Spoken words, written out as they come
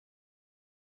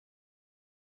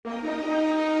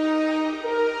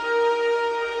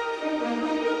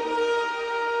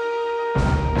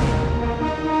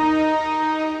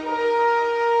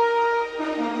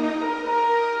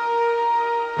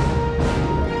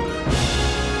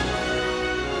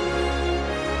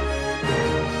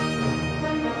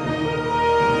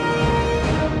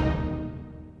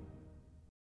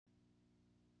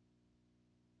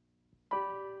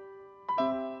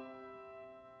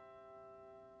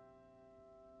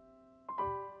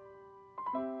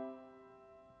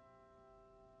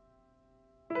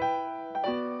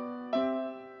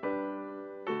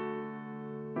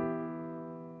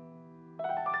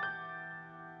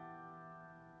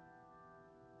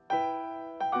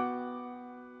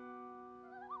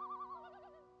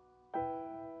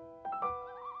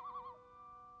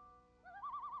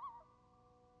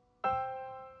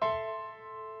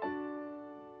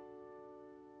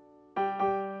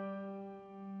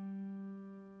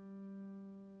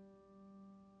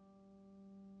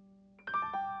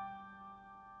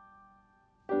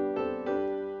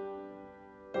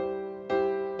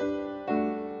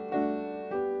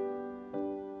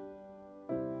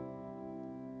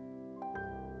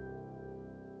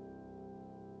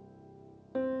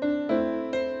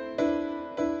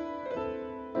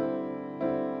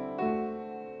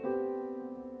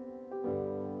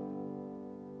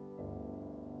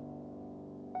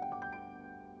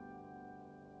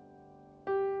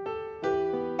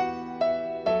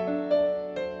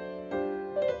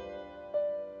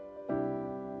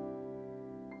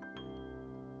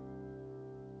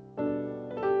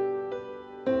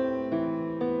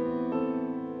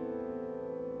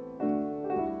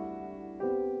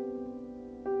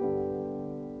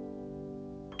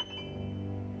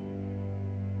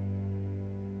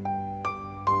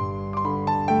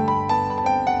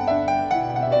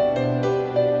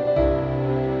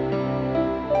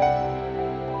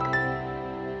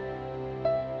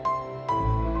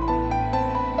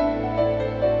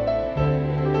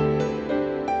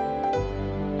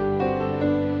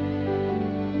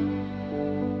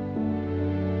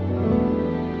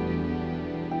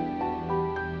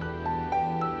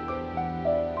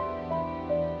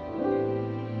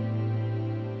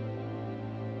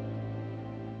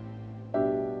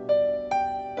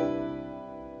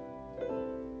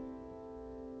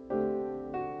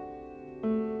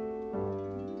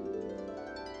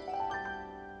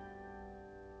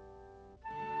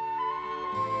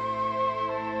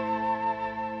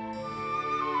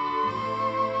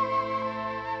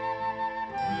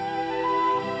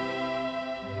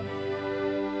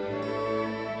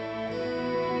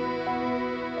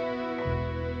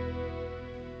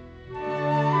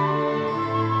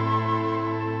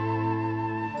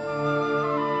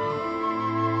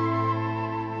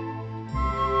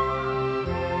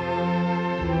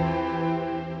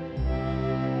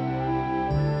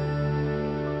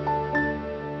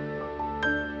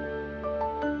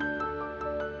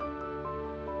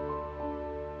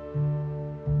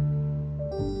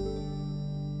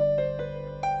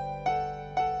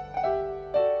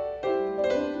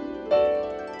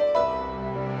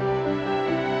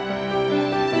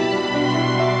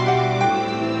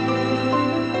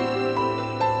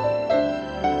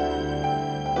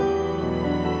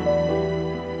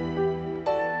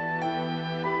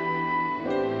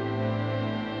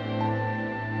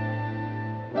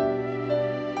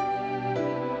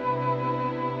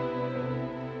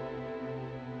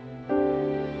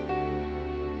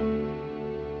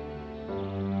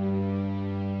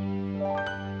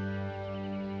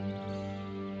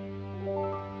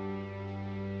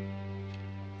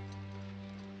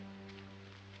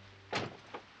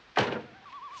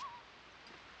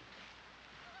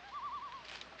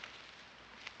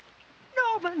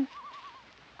Norman!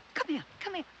 Come here,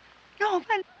 come here.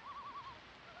 Norman!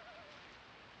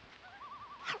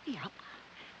 Hurry up.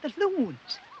 The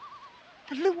loons.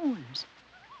 The loons.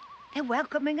 They're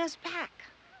welcoming us back.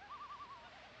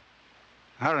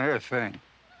 I don't hear a thing.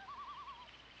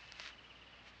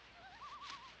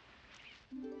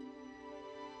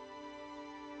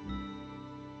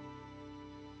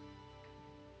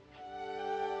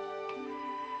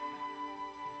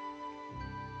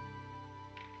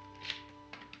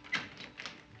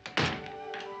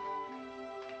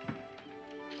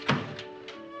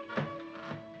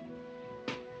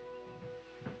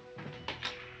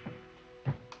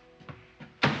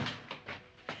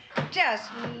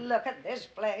 Just look at this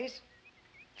place.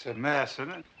 It's a mess, isn't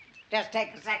it? Just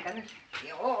take a second.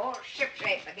 You're all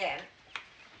shipshape again.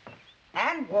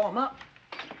 And warm up.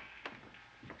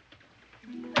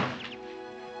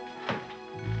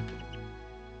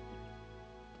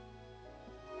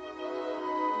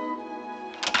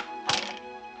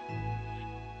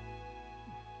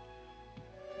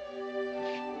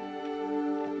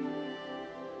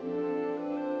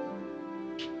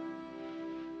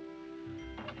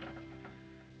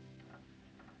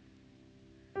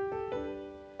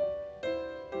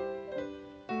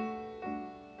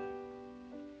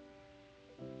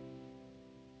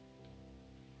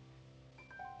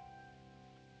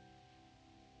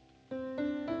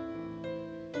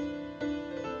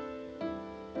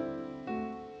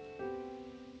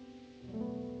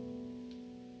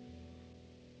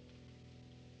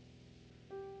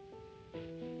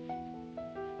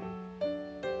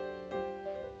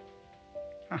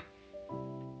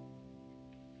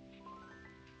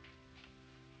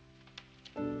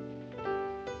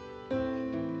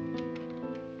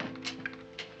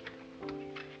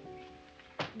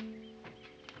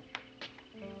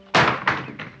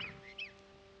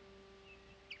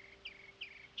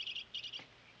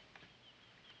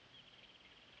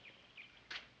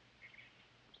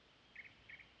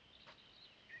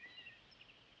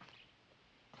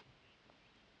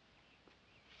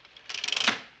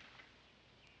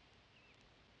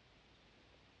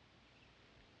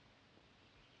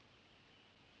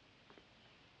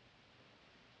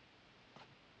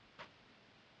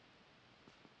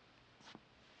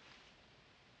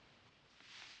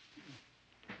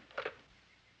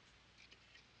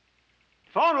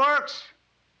 Phone works.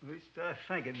 At least I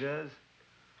think it does.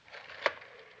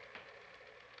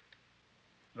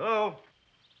 Hello?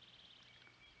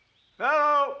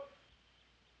 Hello?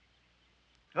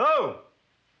 Hello?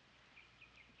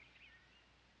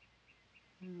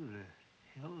 Who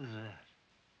the hell is that?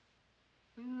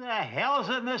 Who the hell is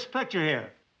in this picture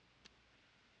here?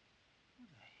 Who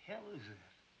the hell is this?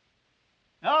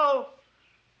 Hello?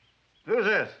 Who's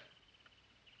this?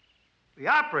 The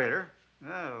operator?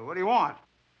 Oh, what do you want?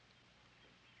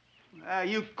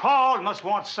 You called, must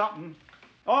want something.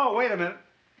 Oh, wait a minute.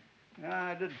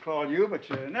 I did call you, but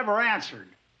you never answered.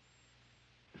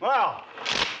 Well,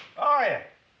 how are you?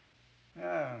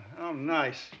 Yeah, oh,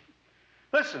 nice.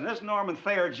 Listen, this is Norman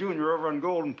Thayer Jr. over on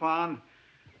Golden Pond.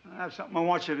 I have something I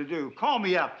want you to do. Call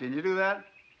me up. Can you do that?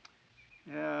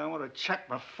 Yeah, I want to check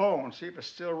my phone, see if it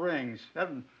still rings.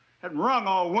 Hasn't rung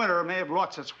all winter. It may have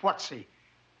lost its whatsy.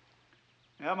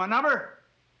 You have my number?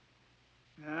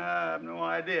 I have no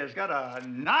idea. It's got a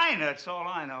 9, that's all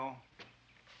I know.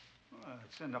 Well,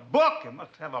 it's in the book. It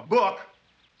must have a book.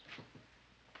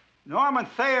 Norman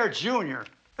Thayer Jr.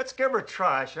 Let's give her a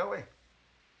try, shall we?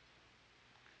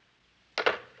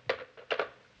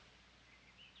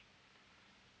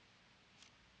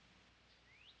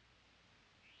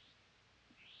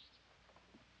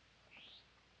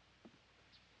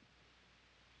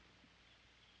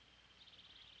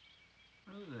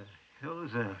 Who the hell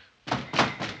is that?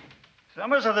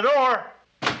 Somebody's at the door.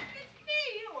 It's me,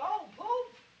 you old poof.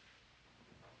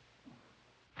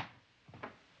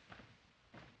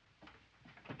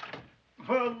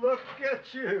 Well, look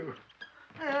at you.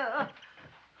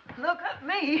 Look at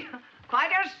me.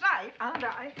 Quite a sight, aren't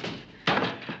I?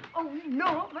 Oh,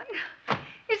 Norman,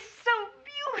 it's so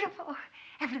beautiful.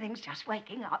 Everything's just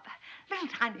waking up. Little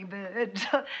tiny birds,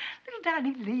 little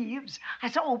tiny leaves. I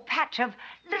saw a patch of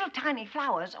little tiny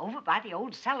flowers over by the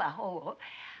old cellar hole.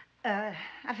 I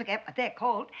forget what they're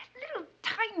called. Little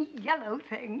tiny yellow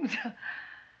things.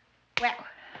 Well,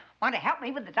 want to help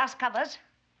me with the dust covers?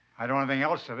 I don't have anything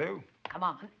else to do. Come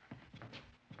on.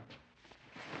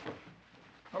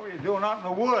 What were you doing out in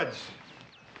the woods?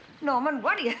 Norman,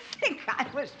 what do you think I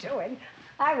was doing?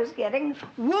 I was getting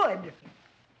wood.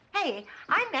 Hey,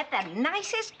 I met the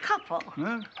nicest couple.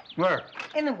 Huh? Where?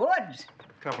 In the woods.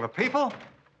 A couple of people?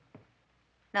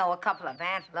 No, a couple of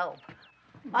antelope.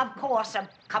 Of course, a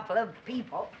couple of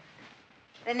people.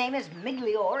 Their name is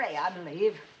Migliore, I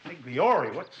believe.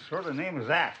 Migliore? What sort of name is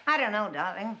that? I don't know,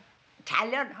 darling.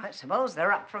 Italian, I suppose.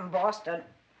 They're up from Boston.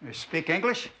 They speak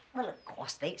English? Well, of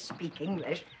course they speak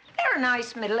English. They're a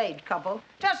nice middle-aged couple,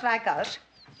 just like us.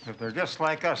 If they're just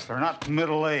like us, they're not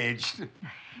middle-aged.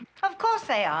 Of course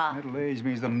they are. Middle-aged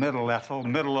means the middle, Ethel,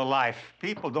 middle of life.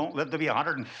 People don't live to be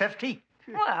 150.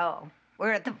 Well,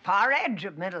 we're at the far edge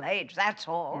of middle age, that's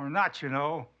all. We're not, you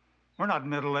know. We're not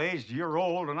middle-aged. You're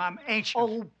old and I'm ancient.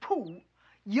 Oh, pooh.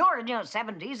 You're in your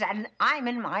 70s and I'm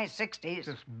in my 60s.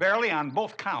 Just barely on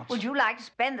both counts. Would you like to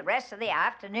spend the rest of the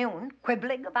afternoon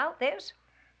quibbling about this?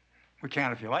 We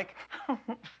can if you like. For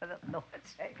the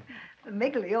Lord's sake. The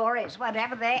Migliores,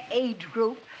 whatever their age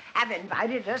group, have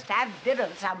invited us to have dinner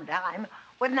sometime.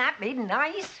 Wouldn't that be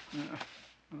nice?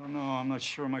 I don't know. I'm not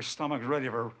sure my stomach's ready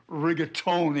for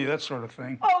rigatoni, that sort of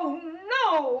thing. Oh,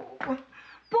 no!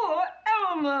 Poor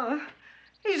Elmer.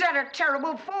 He's had a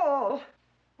terrible fall.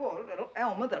 Poor little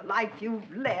Elmer, the life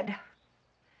you've led.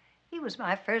 He was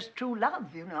my first true love,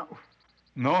 you know.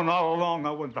 No, not along.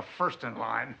 I wasn't the first in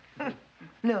line.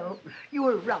 No, you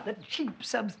were a rather cheap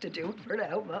substitute for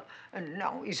Elmer, and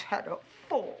now he's had a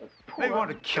fall. Poor Maybe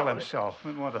wanted to kill darling. himself.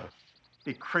 Maybe wanted to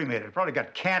be cremated. Probably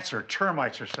got cancer,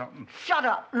 termites or something. Shut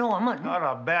up, Norman. Not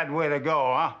a bad way to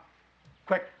go, huh?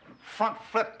 Quick front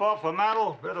flip off the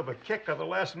mantle, bit of a kick at the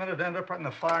last minute, end up right in the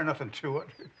fire, nothing to it.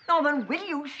 Norman, will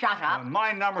you shut up?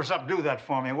 My number's up, do that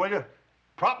for me, will you?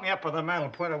 Prop me up with the mantle,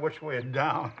 point out which way it's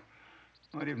down.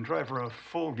 Might even try for a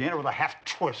full gainer with a half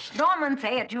twist. Norman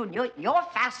Thayer, Jr., your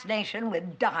fascination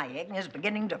with dying is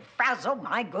beginning to frazzle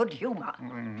my good humor.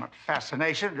 Not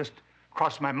fascination, just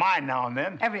cross my mind now and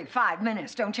then. Every 5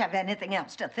 minutes, don't you have anything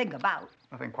else to think about?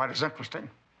 Nothing quite as interesting.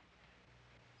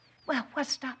 Well,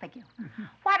 what's stopping you?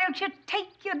 Why don't you take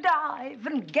your dive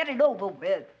and get it over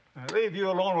with? I leave you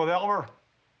alone with Elmer.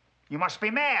 You must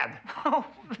be mad. Oh,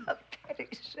 for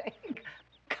pity's sake.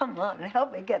 Come on,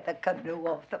 help me get the canoe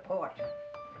off the porch.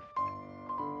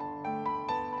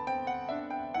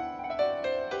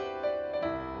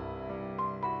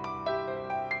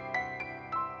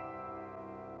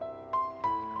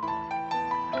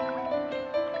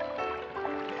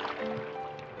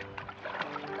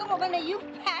 Norman, are you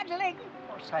paddling? Of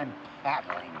course I'm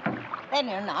paddling. Then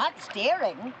you're not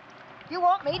steering. You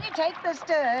want me to take the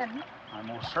stern? I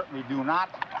most certainly do not.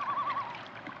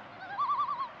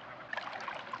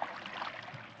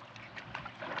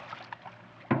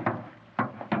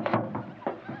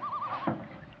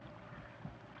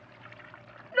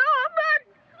 Norman!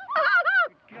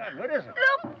 God, what is it?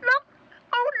 Look, look.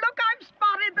 Oh, look, I've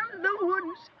spotted the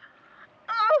loons.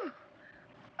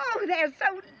 Oh, they're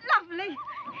so lovely.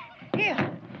 Here.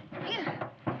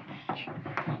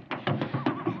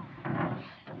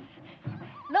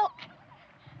 Look.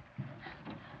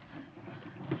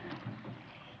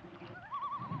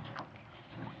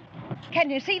 Can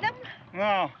you see them?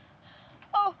 No.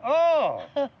 Oh.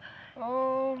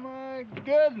 Oh, my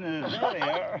goodness. There they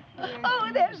are. Oh,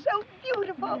 they're so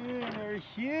beautiful. Yeah, they're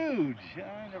huge.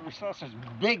 I never saw such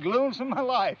big loons in my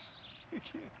life.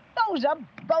 Those are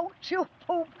boats, you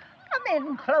poop. Come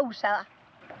in closer.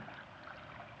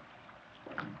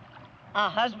 A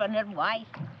husband and wife.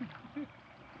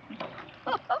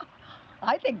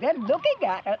 I think they're looking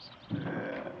at us.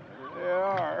 Yeah, they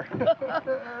are.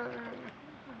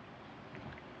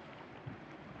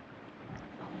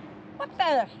 What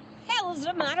the hell's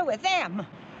the matter with them?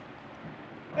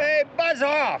 Hey, buzz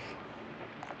off.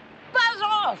 Buzz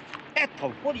off!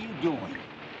 Ethel, what are you doing?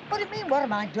 What do you mean, what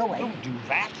am I doing? Don't do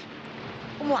that.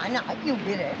 Why not? You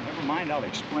did it. Never mind, I'll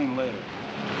explain later.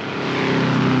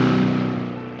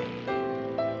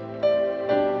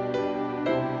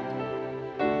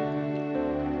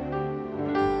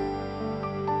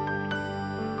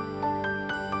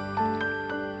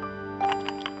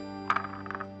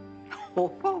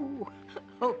 Ho, ho,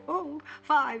 ho, ho.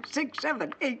 5, 6,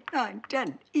 7, 8, 9,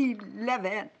 10,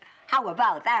 11. How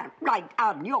about that? Right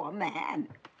on your man.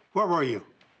 Where were you?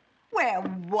 Where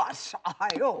was I?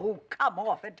 Oh, come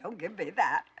off it. Don't give me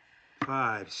that.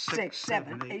 5, 6,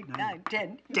 7, 8, 9,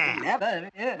 10, Damn.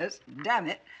 11. Yes, damn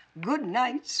it. Good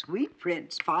night, sweet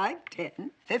prince. 5,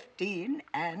 10, 15,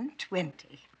 and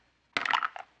 20.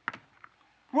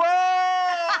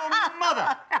 Whoa,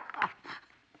 mother!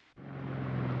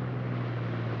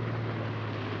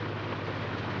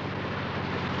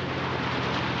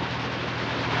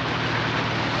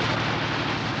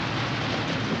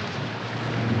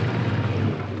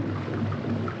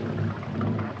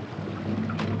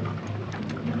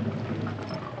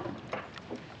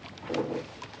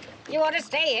 You want to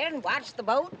stay here and watch the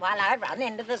boat while I run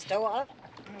into the store?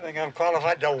 I think I'm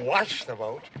qualified to watch the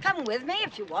boat. Come with me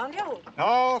if you want to.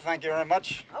 No, thank you very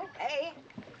much. Okay.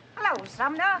 Hello,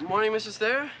 Sumner. Good morning, Mrs.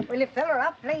 Thayer. Will you fill her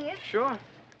up, please? Sure.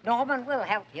 Norman will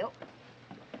help you.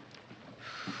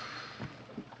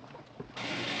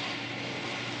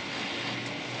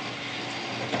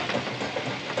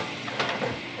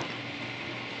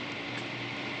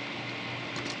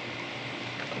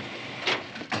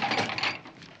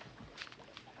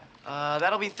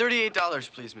 That'll be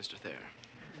 $38, please, Mr. Thayer.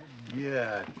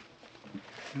 Yeah.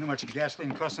 You know how much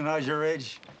gasoline costs now at your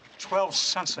age? 12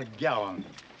 cents a gallon.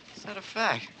 Is that a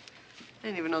fact? I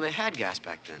didn't even know they had gas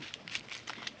back then.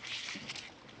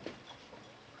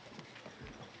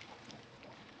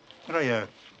 What are you, a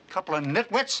couple of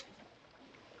nitwits?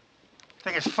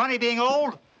 Think it's funny being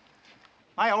old?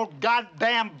 My whole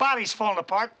goddamn body's falling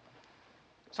apart.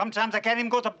 Sometimes I can't even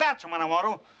go to the bathroom when I want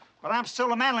to. But I'm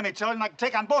still a man, let me tell you, and I can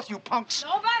take on both you punks.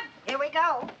 Norman, here we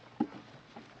go.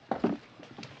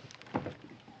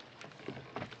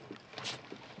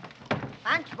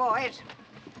 Thanks, boys.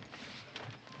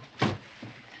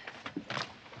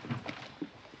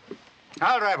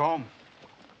 I'll drive home.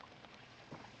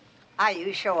 Are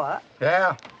you sure?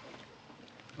 Yeah.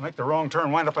 Make the wrong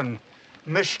turn, wind up in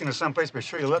Michigan or someplace, be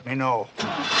sure you let me know.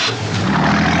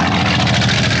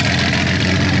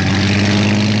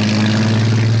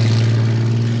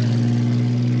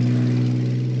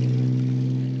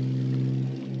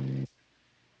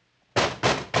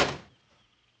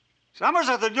 Summers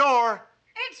at the door.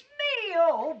 It's me,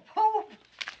 old Pope.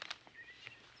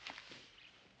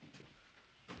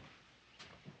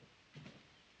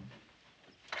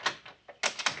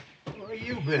 Where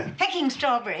you been? Picking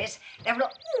strawberries. There were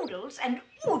oodles and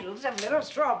oodles of little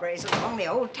strawberries along the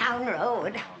old town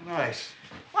road. Oh, nice.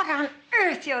 What on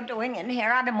earth you're doing in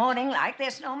here on a morning like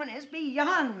this, Norman, is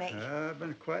beyond me. I've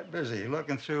been quite busy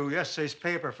looking through yesterday's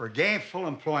paper for gainful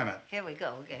employment. Here we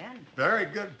go again. Very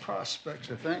good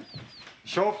prospects, I think.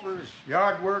 Chauffeurs,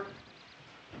 yard work.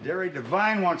 Dairy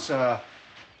Divine wants a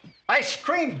ice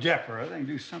cream dipper. I think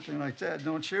do something like that,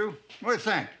 don't you? What do you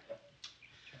think?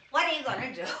 What are you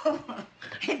going to do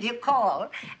if you call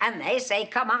and they say,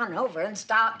 come on over and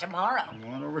start tomorrow? You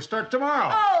want to overstart tomorrow?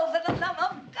 Oh, for the love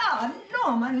of God,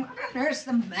 Norman, what on earth's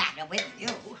the matter with you?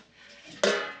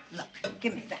 Look,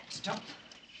 give me that stuff.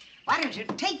 Why don't you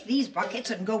take these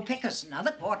buckets and go pick us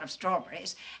another quart of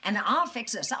strawberries, and I'll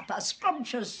fix us up a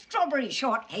scrumptious strawberry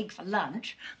shortcake for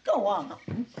lunch. Go on.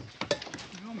 You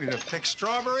want me to pick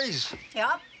strawberries?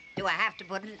 Yep. Do I have to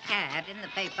put an ad in the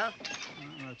paper?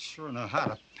 I'm not sure know how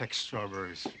to pick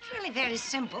strawberries. It's really very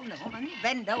simple, Norman. You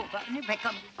bend over and you pick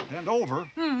them. Bend over?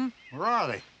 Hmm. Where are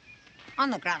they? On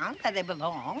the ground where they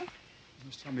belong.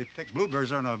 This time we pick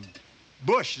blueberries on a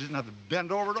bush. You didn't have to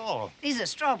bend over at all. These are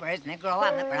strawberries and they grow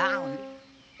on the ground.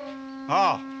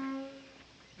 Oh.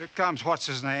 Here comes what's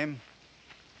his name.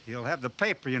 He'll have the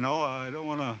paper, you know. I don't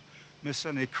want to miss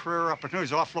any career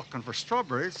opportunities off looking for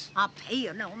strawberries. I'll pay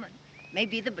you, Norman.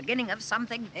 Maybe the beginning of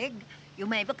something big. You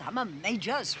may become a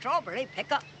major strawberry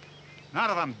picker. Not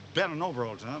if I'm bending over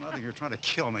all the time. I think you're trying to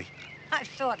kill me. I've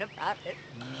thought about it.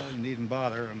 Well, you needn't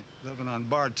bother. I'm living on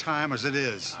borrowed time as it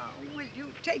is. Oh, will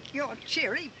you take your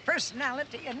cheery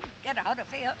personality and get out of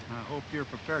here? I hope you're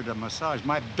prepared to massage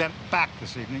my bent back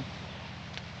this evening.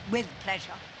 With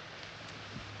pleasure.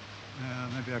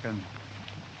 Maybe I can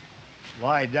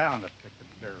lie down to pick the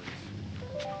berries.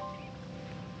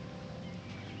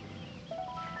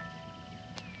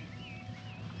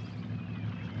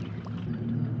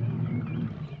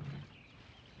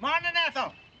 Morning,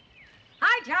 Ethel.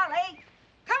 Hi, Charlie.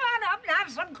 Come on up and have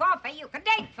some coffee. You can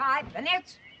take 5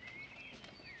 minutes.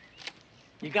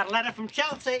 You got a letter from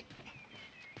Chelsea?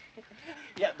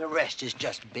 Yeah, the rest is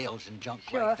just bills and junk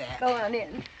like that. Go on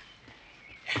in.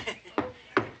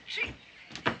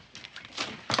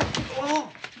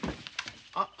 Oh!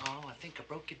 Uh-oh, I think I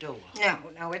broke your door.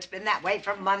 No, it's been that way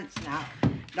for months now.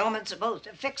 Norman's supposed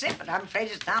to fix it, but I'm afraid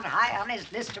it's not high on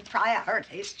his list of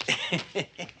priorities.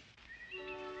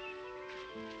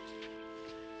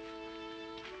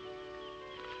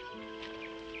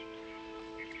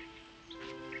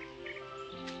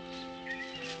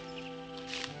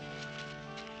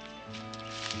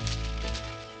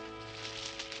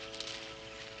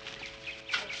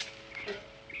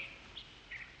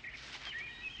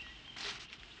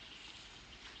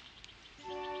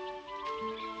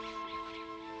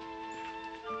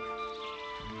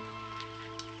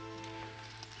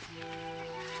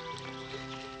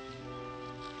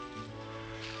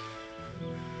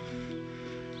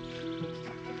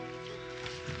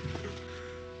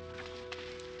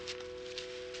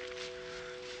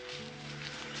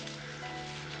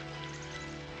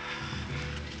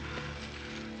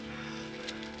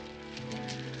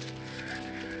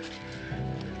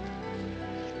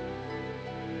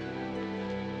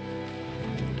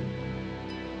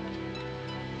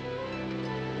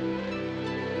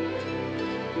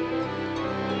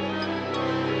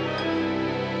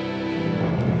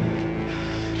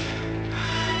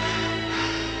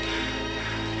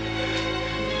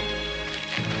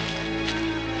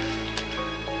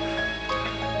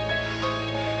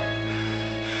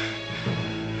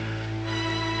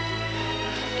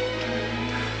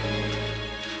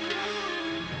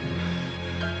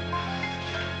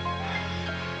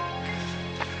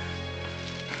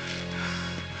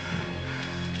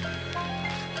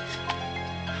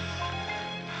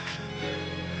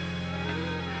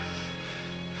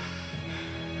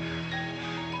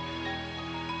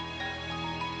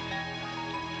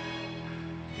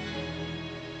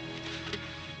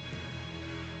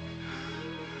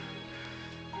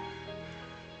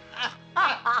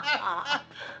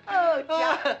 Oh,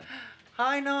 John.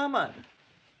 Hi, Norman.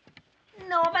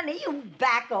 Norman, are you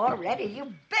back already?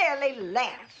 You barely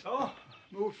left. Oh,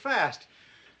 move fast.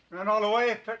 Ran all the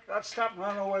way, picked that stop, and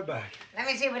ran all the way back. Let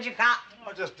me see what you got.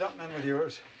 Oh, just dumping in with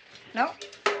yours. No.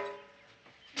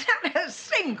 Not a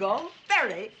single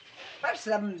berry. What's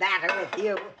the matter with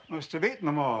you? Must have eaten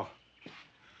them all.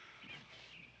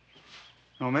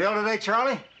 No mail today,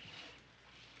 Charlie?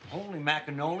 Holy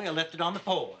macaroni, I left it on the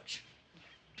porch.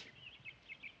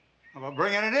 How about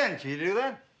bringing it in? Can you do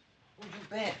that? Oh, you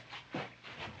bet.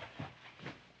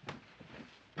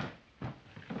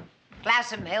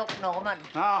 Glass of milk, Norman.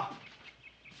 No.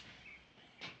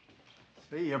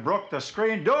 See, you broke the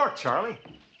screen door, Charlie.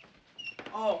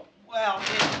 Oh, well,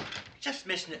 it's just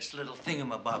missing its little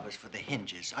thingamabobbers for the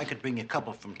hinges. I could bring you a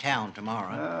couple from town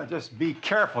tomorrow. Just be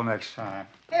careful next time.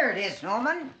 Here it is,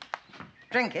 Norman.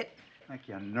 Drink it. Thank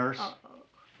you, nurse.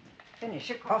 Finish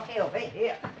your coffee over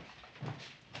here.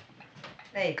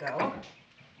 There you go.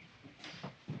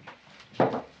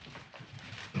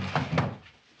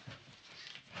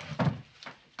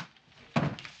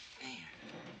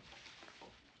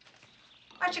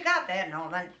 What you got there,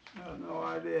 Norman? I have no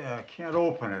idea. I can't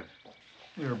open it.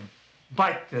 Here,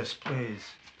 bite this, please.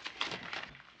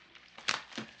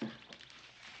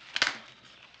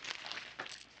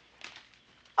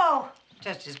 Oh,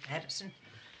 just his medicine.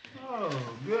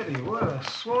 Oh, goody, what a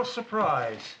swell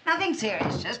surprise. Nothing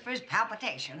serious, just for his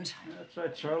palpitations. That's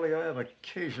right, Charlie. I have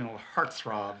occasional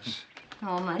heartthrobs.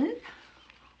 Norman,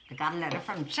 I got a letter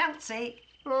from Chelsea.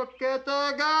 Look at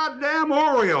the goddamn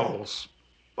Orioles.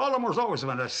 Baltimore's always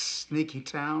been a sneaky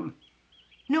town.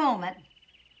 Norman,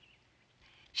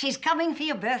 she's coming for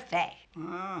your birthday.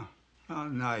 Oh, how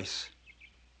nice.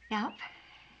 Yep.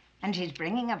 And she's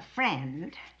bringing a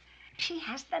friend. She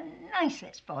has the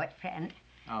nicest boyfriend.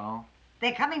 Oh.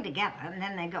 They're coming together, and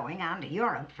then they're going on to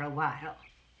Europe for a while.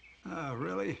 Oh,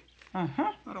 really? Mm-hmm.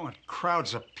 I don't want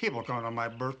crowds of people coming on my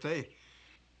birthday.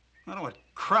 I don't want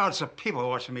crowds of people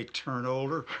watching me turn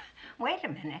older. Wait a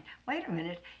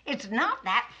minute. It's not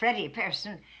that Freddie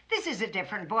person. This is a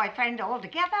different boyfriend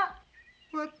altogether.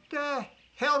 What the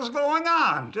hell's going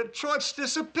on? Detroit's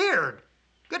disappeared.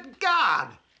 Good God!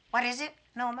 What is it,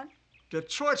 Norman?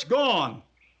 Detroit's gone.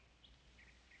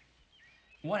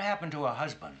 What happened to her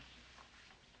husband?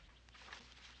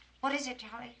 What is it,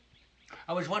 Charlie?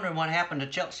 I was wondering what happened to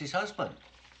Chelsea's husband.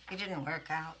 It didn't work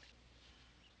out.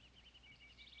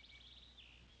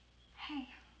 Hey.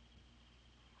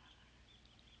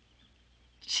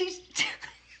 She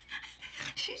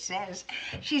says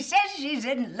she's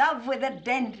in love with a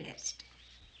dentist.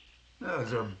 Now,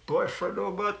 does her boyfriend know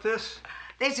about this?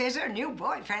 This is her new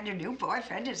boyfriend. Her new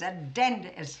boyfriend is a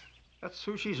dentist. That's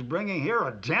who she's bringing here,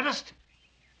 a dentist?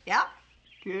 Yep.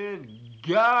 Good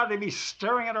God, they'd be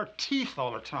staring at her teeth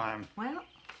all the time. Well,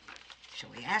 shall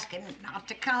we ask him not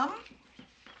to come?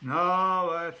 No,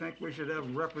 I think we should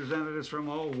have representatives from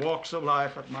all walks of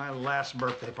life at my last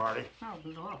birthday party. Oh,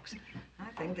 looks.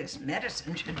 I think this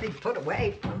medicine should be put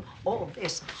away from all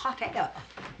this hot air.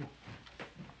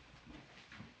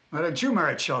 Why didn't you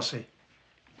marry Chelsea?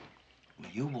 Well,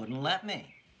 you wouldn't let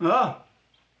me. Huh?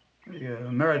 You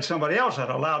married somebody else that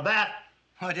allowed that.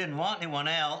 I didn't want anyone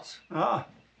else. Huh?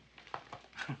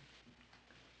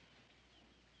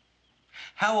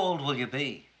 How old will you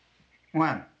be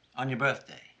When? on your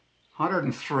birthday?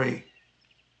 103.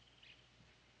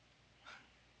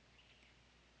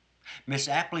 Miss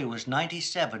Apley was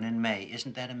 97 in May.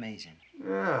 Isn't that amazing?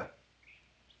 Yeah.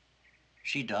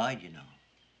 She died, you know.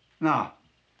 No.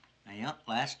 Yep,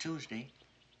 last Tuesday.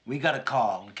 We got a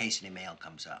call in case any mail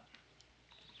comes up.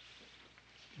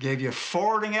 Gave you a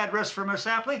forwarding address for Miss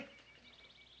Apley?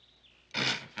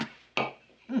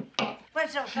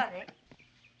 What's so funny?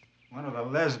 One of the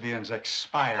lesbians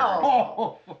expired.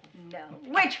 Oh. No.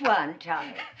 Which one,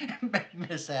 Charlie?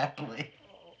 Miss Apley.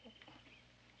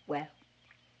 Well,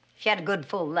 she had a good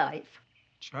full life.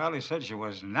 Charlie said she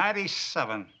was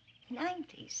 97.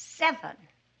 97.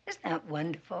 Isn't that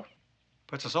wonderful?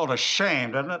 Puts us all to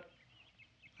shame, doesn't it?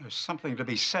 There's something to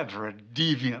be said for a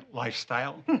deviant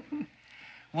lifestyle.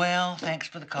 Well, thanks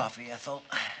for the coffee, Ethel.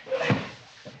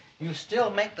 You still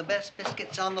make the best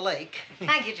biscuits on the lake.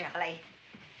 Thank you, Charlie.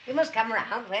 You must come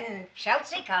around when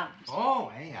Chelsea comes. Oh,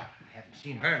 hey, I haven't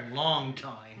seen her in a long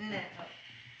time. No.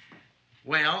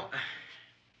 Well,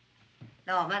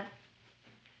 Norman,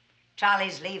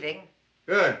 Charlie's leaving.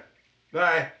 Good.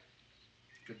 Bye.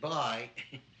 goodbye.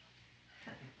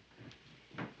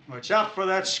 Watch out for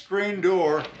that screen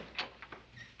door.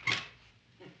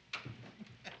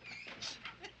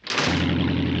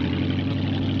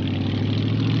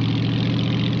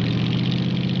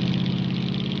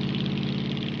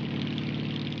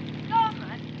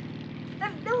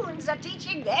 Are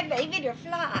teaching their baby to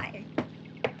fly.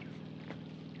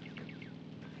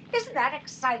 Isn't that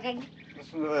exciting?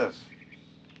 Listen to this.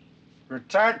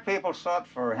 Retired people sought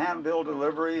for hand-bill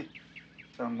delivery.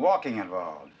 Some walking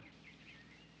involved.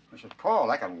 I should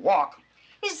call. I can walk.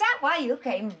 Is that why you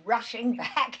came rushing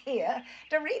back here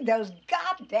to read those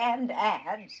goddamned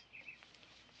ads?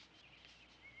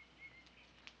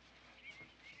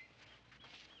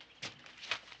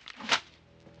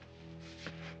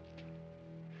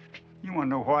 You want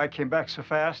to know why I came back so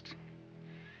fast?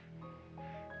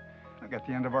 I got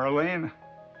the end of our lane.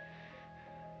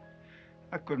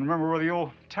 I couldn't remember where the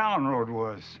old town road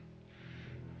was.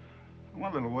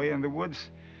 One little way in the woods,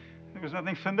 there was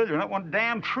nothing familiar, not one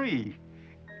damn tree.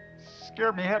 It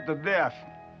scared me half to death.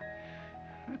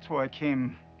 That's why I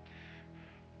came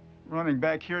running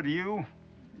back here to you.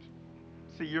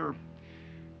 See your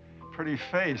pretty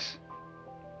face.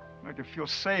 I could feel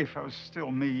safe. I was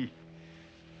still me.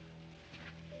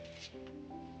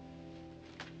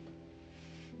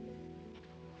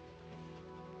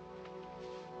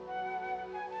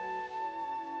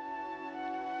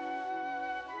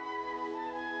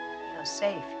 You're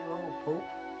safe, you old poop.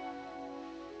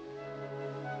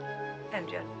 And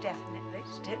you're definitely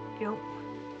still you.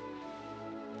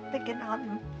 Thinking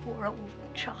on poor old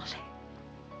Charlie.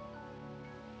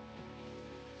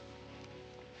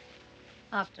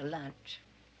 After lunch.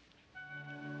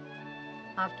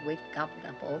 After we've gobbled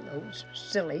up all those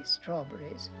silly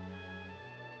strawberries,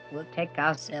 we'll take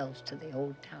ourselves to the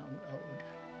old town road.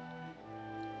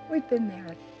 We've been there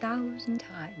 1,000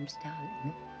 times,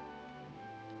 darling.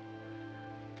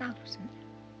 1,000.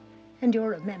 And you'll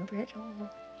remember it all.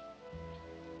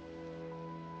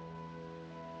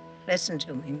 Listen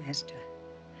to me, mister.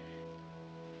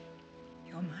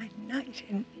 You're my knight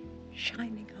in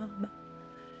shining armor.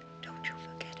 Don't you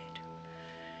forget it.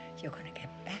 You're going to get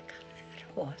back on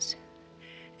that horse,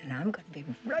 and I'm going to be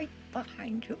right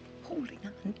behind you, holding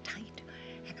on tight,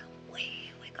 and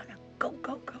away we're going to go,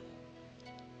 go, go.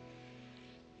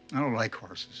 I don't like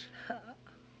horses.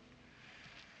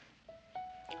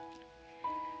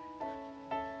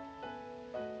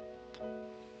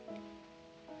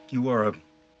 You are a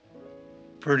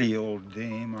pretty old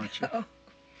dame, aren't you? Oh.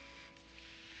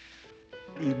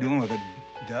 What are you doing with a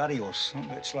dotty or some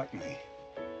bitch like me?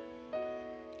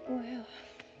 Well,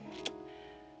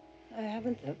 I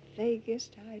haven't the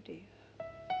vaguest idea.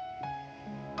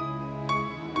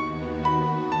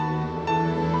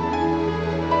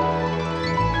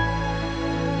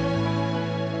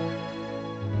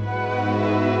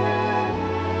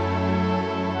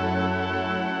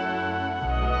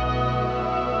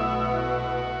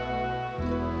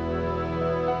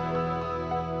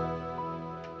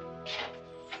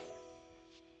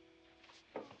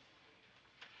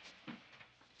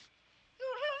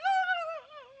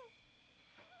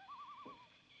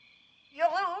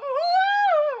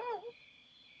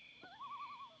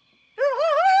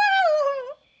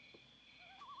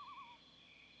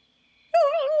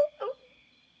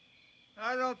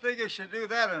 I don't think you should do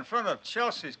that in front of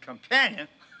Chelsea's companion.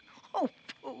 Oh,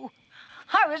 Pooh.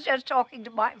 I was just talking to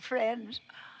my friends.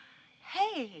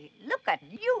 Hey, look at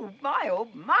you. My, oh,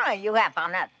 my, you have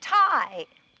on a tie.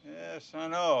 Yes, I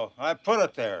know. I put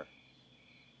it there.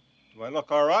 Do I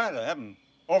look all right? I haven't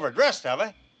overdressed, have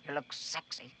I? You look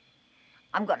sexy.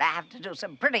 I'm going to have to do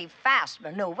some pretty fast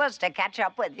maneuvers to catch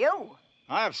up with you.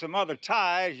 I have some other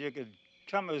ties. You could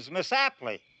come as Miss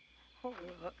Apley. Oh,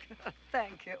 look.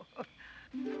 Thank you.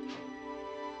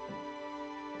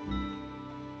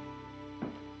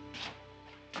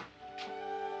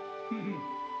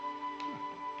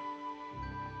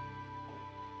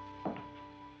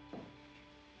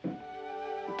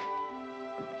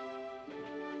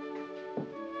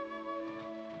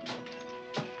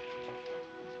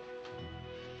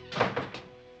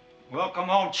 Welcome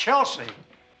home, Chelsea.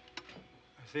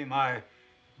 I see my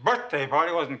birthday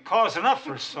party wasn't cause enough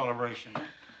for a celebration.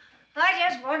 I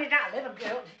just wanted our little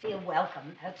girl to feel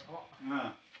welcome, that's all.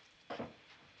 Yeah.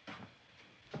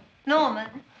 Norman,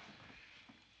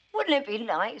 wouldn't it be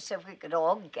nice if we could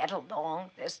all get along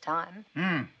this time?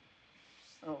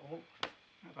 Oh.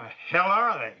 What the hell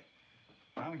are they?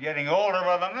 I'm getting older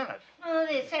by the minute. Oh,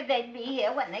 they said they'd be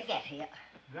here when they get here.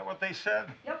 Is that what they said?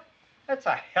 Yep. That's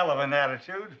a hell of an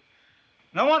attitude.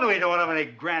 No wonder we don't have any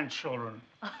grandchildren.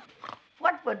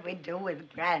 What would we do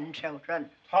with grandchildren?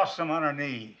 Toss them on her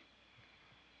knee.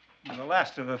 You're the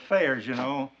last of the Thayers, you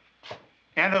know.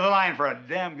 End of the line for a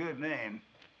damn good name.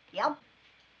 Yep.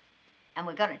 And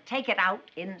we're going to take it out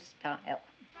in style.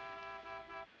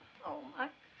 Oh, my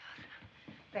God.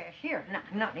 They're here,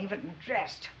 not even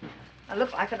dressed. I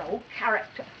look like an old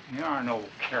character. You are no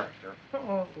character.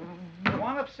 Oh, Go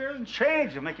on upstairs and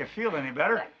change. It'll make you feel any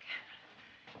better.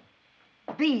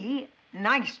 Be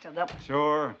nice to them.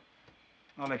 Sure.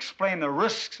 I'll explain the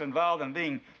risks involved in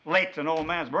being late to an old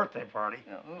man's birthday party.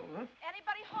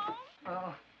 Anybody home?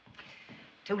 Oh,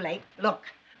 too late. Look,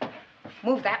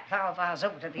 move that flower vase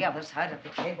over to the other side of the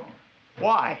table.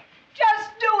 Why? Just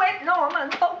do it,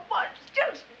 Norman, for once.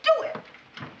 Just do it.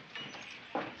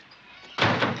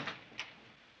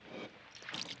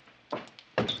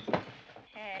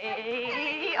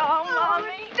 Hey, oh,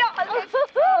 Mommy. Darling.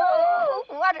 Oh,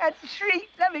 what a treat.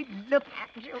 Let me look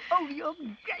at you. Oh, you're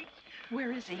great.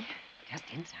 Where is he? Just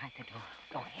inside the door.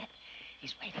 Go ahead.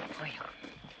 He's waiting for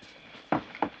you.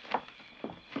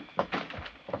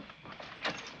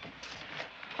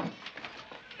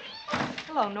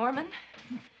 Hello, Norman.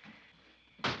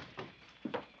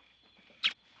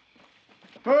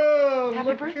 Oh, Happy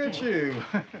look birthday. at you.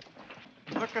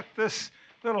 Look at this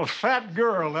little fat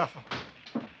girl, Ethel.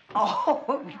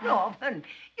 Oh, Norman,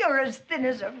 you're as thin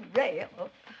as a rail,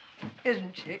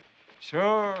 isn't she?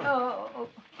 Sure. Oh,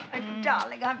 my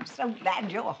darling, I'm so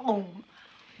glad you're home.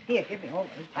 Here, give me all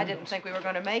those. I didn't think we were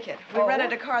going to make it. We Oh.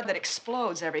 rented a car that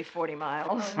explodes every 40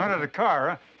 miles. Rented a car,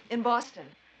 huh? In Boston.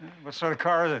 What sort of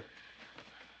car is it?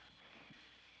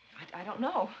 I don't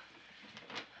know.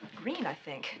 Green, I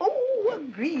think. Oh, a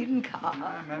green car.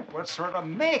 I meant, what sort of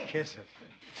make is it?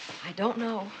 I don't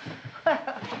know.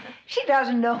 She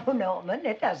doesn't know, Norman.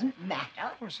 It doesn't matter.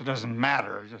 Of course, it doesn't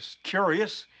matter. I'm just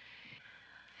curious.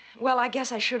 Well, I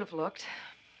guess I should have looked.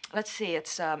 Let's see,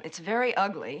 it's very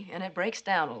ugly, and it breaks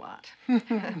down a lot.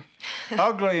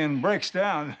 Ugly and breaks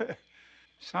down.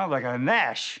 Sounds like a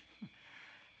Nash.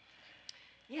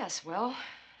 Yes, well,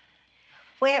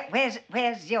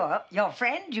 Where's your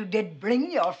friend? You did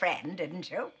bring your friend,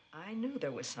 didn't you? I knew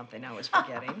there was something I was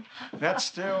forgetting. That's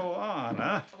still on,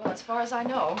 huh? Well, as far as I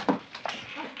know. Oh,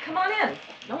 come on in.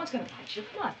 No one's gonna fight you.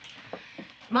 Come on.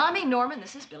 Mommy, Norman,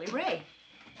 this is BluRay.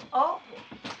 Oh.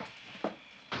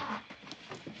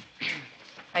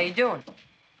 How you doing?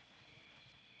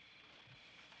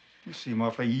 You seem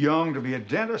awfully young to be a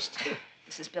dentist.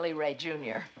 This is BluRay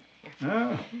Jr.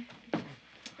 Oh.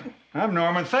 I'm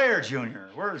Norman Thayer,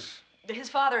 Jr. Where's... His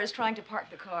father is trying to park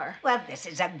the car. Well, this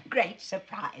is a great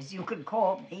surprise. You can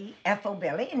call me Ethel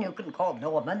Billy, and you can call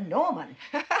Norman Norman.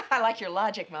 I like your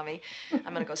logic, Mommy.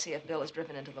 I'm gonna go see if Bill has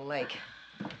driven into the lake.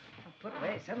 I'll put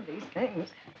away some of these things.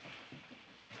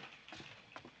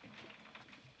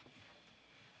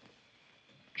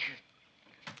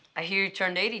 I hear you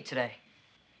turned 80 today.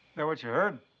 Is that what you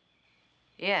heard?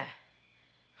 Yeah.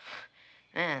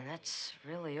 Man, that's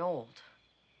really old.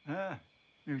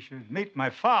 You should meet my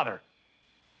father.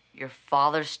 Your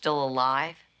father's still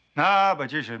alive? Ah,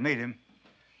 but you should meet him.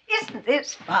 Isn't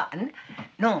this fun?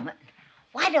 Norman,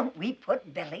 why don't we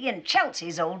put Billy in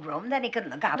Chelsea's old room, then he can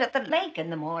look out at the lake in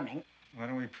the morning? Why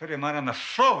don't we put him out on the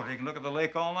float? He can look at the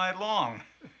lake all night long.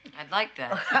 I'd like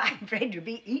that. I'm afraid you'll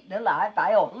be eaten alive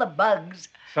by all the bugs.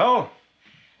 So?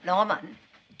 Norman,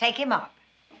 take him up.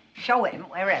 Show him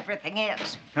where everything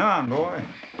is. Come on, boy.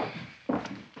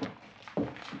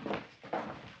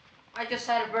 I just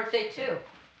had a birthday, too.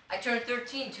 I turned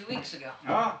 13 2 weeks ago.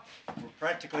 Oh, we're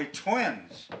practically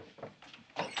twins.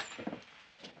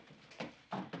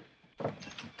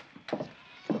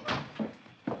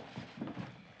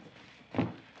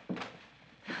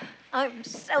 I'm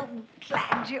so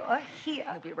glad you're here.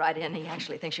 He'll be right in. He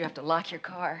actually thinks you have to lock your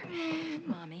car.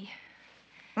 Mommy,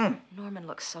 Norman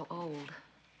looks so old.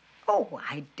 Oh,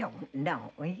 I don't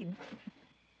know. You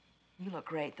look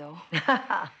great, though.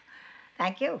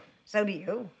 Thank you. So do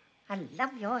you. I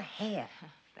love your hair.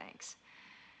 Thanks.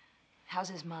 How's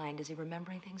his mind? Is he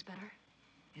remembering things better?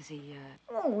 Is he,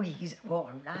 Oh, he's all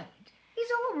right. He's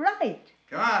all right.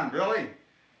 Come on, Billy.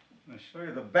 I'll show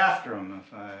you the bathroom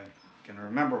if I can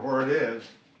remember where it is.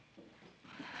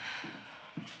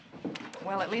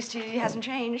 Well, at least he hasn't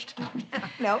changed.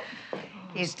 No,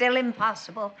 he's still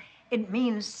impossible. It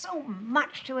means so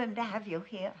much to him to have you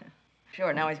here.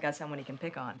 Sure, now he's got someone he can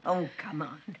pick on. Oh, come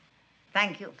on.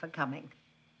 Thank you for coming.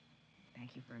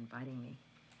 Thank you for inviting me.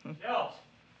 Nels.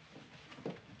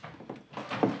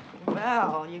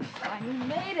 Well, you finally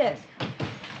made it. This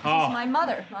Oh, is my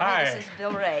mother. Mommy, hi. This is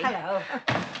BluRay. Hello.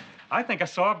 I think I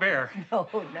saw a bear. No,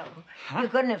 no. You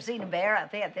couldn't have seen a bear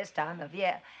up there at this time of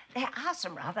year. There are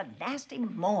some rather nasty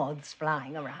moths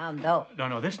flying around, though.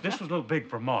 No, this was a little big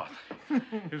for moth. It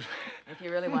was... If you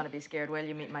really want to be scared, well,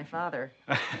 you meet my father.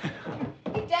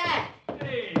 Hey, Dad!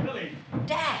 Hey, Billy.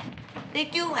 Dad! They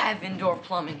do have indoor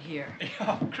plumbing here.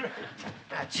 Oh, great.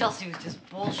 Chelsea was just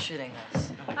bullshitting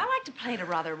us. I like to paint a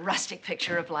rather rustic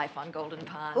picture of life on Golden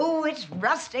Pond. Oh, it's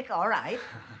rustic, all right.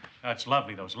 That's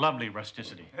lovely, those lovely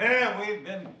rusticity. Yeah, we've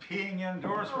been peeing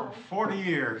indoors for 40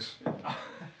 years.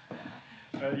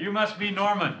 You must be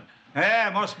Norman. Yeah,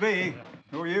 must be.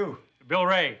 Who are you?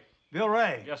 BluRay.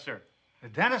 BluRay. Yes, sir. The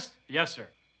dentist? Yes, sir.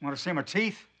 Want to see my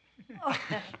teeth?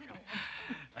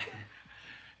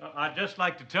 I'd just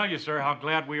like to tell you, sir, how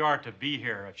glad we are to be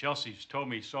here. Chelsea's told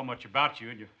me so much about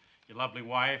you and your lovely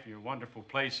wife, your wonderful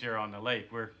place here on the lake.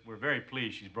 We're very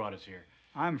pleased she's brought us here.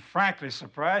 I'm frankly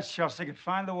surprised Chelsea could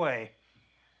find the way.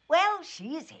 Well,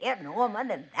 she's here,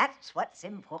 Norman, and that's what's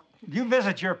important. You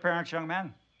visit your parents, young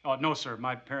man? Oh, no, sir.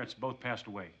 My parents both passed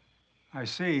away. I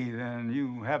see. Then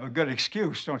you have a good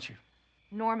excuse, don't you?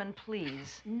 Norman,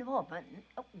 please. Norman,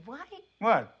 why?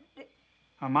 What?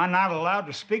 Am I not allowed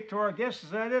to speak to our guests?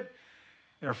 Is that it?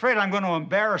 They're afraid I'm going to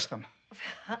embarrass them.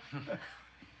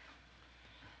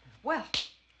 Well,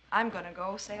 I'm going to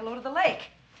go say hello to the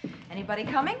lake. Anybody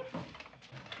coming?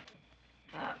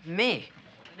 Me?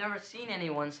 I've never seen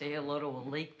anyone say hello to a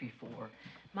lake before.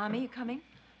 Mommy, you coming?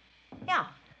 Yeah.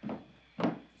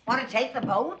 Want to take the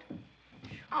boat?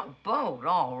 Oh, boat,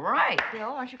 all right. Bill,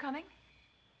 aren't you coming?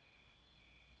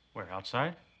 Where,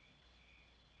 outside?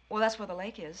 Well, that's where the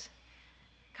lake is.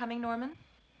 Coming, Norman?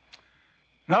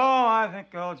 No, I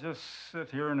think I'll just sit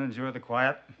here and enjoy the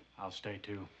quiet I'll stay,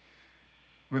 too.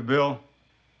 with Bill.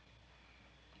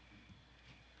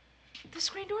 The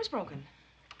screen door's broken.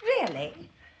 Really?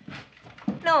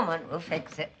 Norman will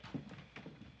fix it.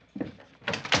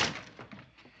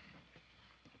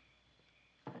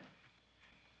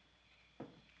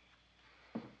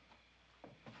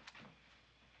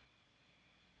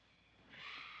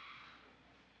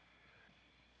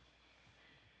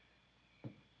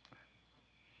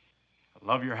 I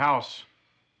love your house.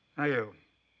 Thank you.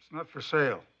 It's not for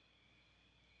sale.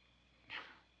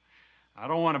 I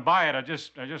don't want to buy it. I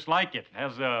just like it. It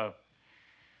has a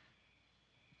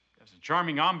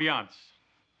charming ambiance.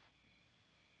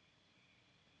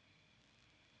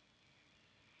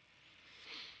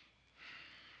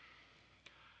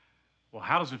 Well,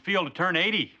 how does it feel to turn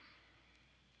 80?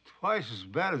 Twice as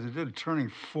bad as it did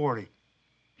turning 40.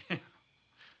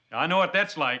 I know what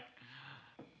that's like.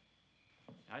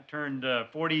 I turned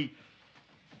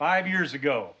 45 years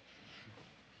ago.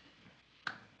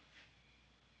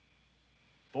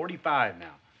 45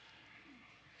 now.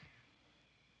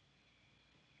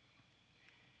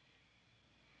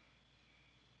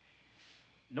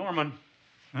 Norman.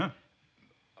 Huh?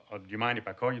 Do you mind if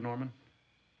I call you Norman?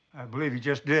 I believe you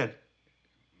just did.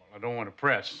 Well, I don't want to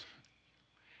press.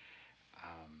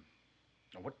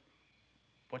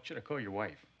 What should I call your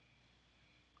wife?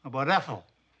 How about Ethel?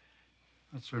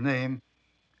 That's her name.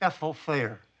 Ethel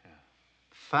Thayer. Yeah.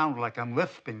 Sounds like I'm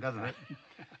lisping, doesn't it?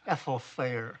 Ethel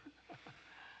Thayer.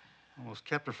 Almost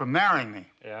kept her from marrying me.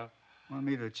 Yeah? Wanted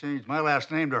me to change my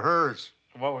last name to hers.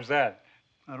 What was that?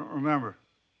 I don't remember.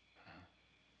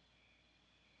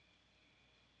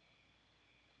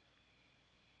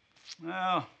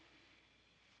 Well,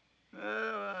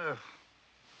 I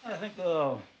think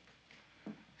I'll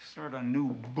start a new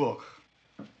book.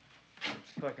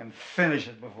 See if I can finish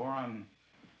it before I'm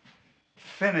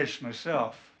finished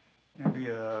myself. Maybe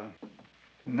a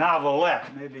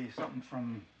novelette, maybe something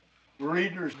from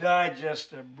Reader's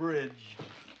Digest abridged.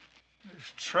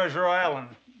 There's Treasure Island.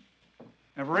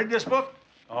 Ever read this book?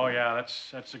 Oh, yeah,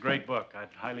 that's a great book. I'd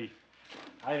highly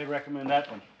recommend that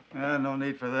one. No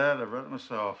need for that. I've read it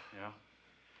myself. Yeah?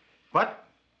 But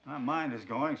my mind is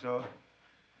going, so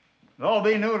it'll all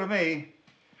be new to me.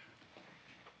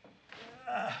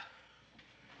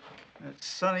 That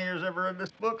son of yours ever read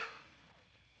this book?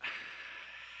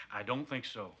 I don't think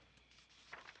so.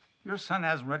 Your son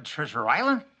hasn't read Treasure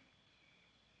Island?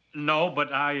 No,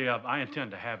 but I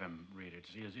intend to have him read it.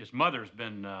 His mother's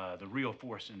been the real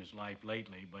force in his life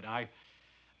lately, but I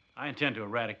intend to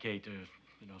eradicate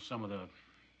some of the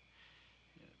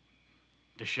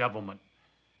dishevelment.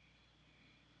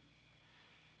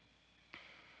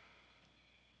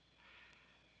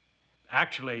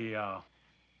 Actually,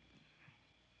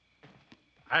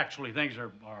 things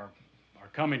are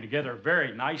coming together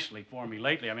very nicely for me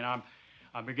lately. I mean,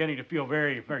 I'm beginning to feel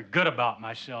very, very good about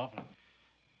myself.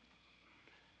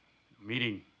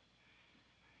 Meeting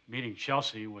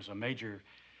Chelsea was a major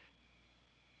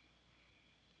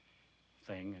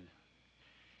thing.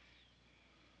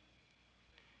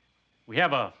 We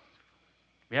have a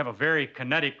very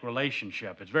kinetic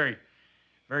relationship. It's very,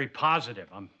 very positive.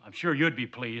 I'm sure you'd be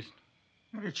pleased.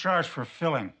 What do you charge for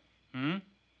filling? Hmm?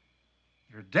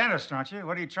 You're a dentist, aren't you?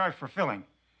 What do you charge for filling?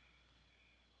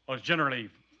 Well, it's generally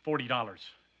 $40.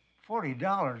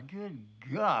 $40? Good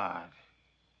God.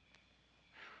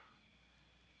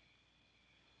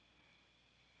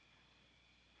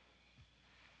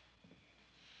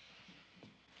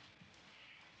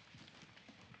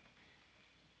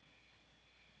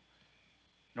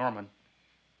 Norman,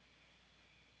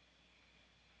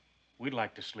 we'd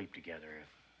like to sleep together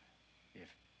if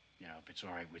it's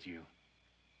all right with you.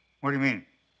 What do you mean?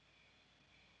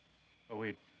 Well,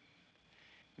 we'd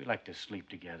like to sleep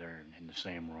together in the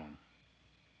same room,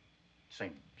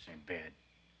 same bed,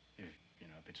 if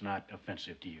it's not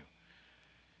offensive to you.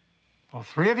 All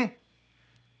three of you?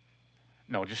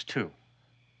 No, just two.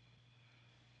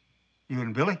 You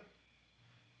and Billy?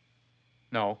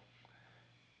 No.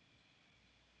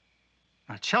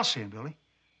 Not Chelsea and Billy.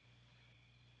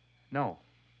 No.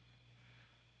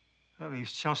 That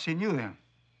leaves Chelsea and you then.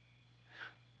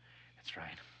 That's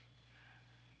right.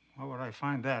 Why would I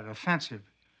find that offensive?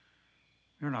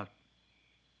 You're not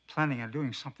planning on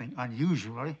doing something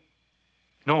unusual, are you?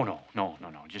 No.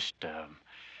 Just,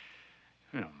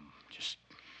 just...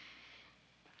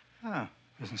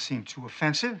 Doesn't seem too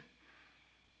offensive.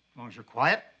 As long as you're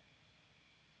quiet.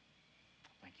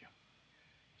 Thank you.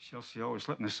 Chelsea always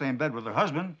slept in the same bed with her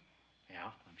husband. Yeah,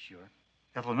 I'm sure.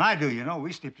 Ethel and I do, you know.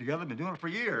 We sleep together. Been doing it for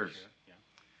years. Sure,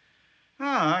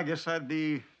 yeah. I guess I'd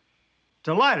be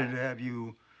delighted to have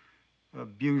you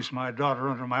abuse my daughter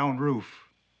under my own roof.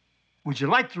 Would you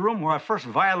like the room where I first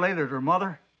violated her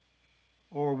mother?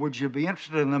 Or would you be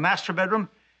interested in the master bedroom?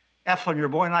 Ethel and your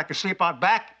boy and I could sleep out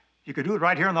back. You could do it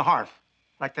right here on the hearth.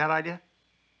 Like that idea?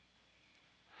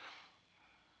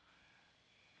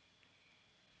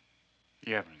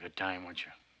 You're having a good time, weren't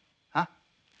you? Huh?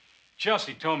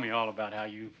 Chelsea told me all about how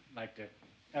you like to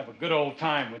have a good old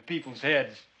time with people's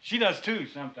heads. She does too,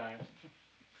 sometimes.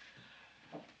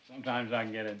 Sometimes I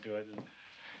can get into it. And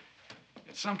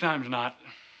sometimes not.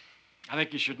 I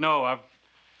think you should know I'm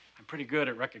pretty good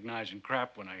at recognizing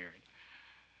crap when I hear it.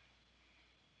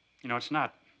 You know, it's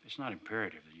not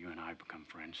imperative that you and I become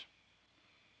friends.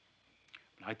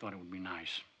 But I thought it would be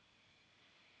nice.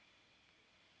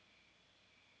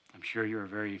 I'm sure you're a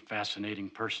very fascinating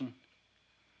person.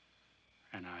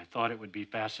 And I thought it would be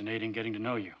fascinating getting to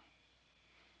know you.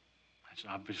 That's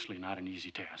obviously not an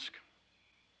easy task.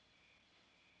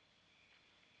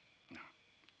 No.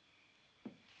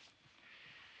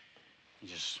 You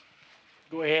just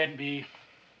go ahead and be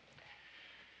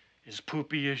as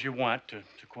poopy as you want, to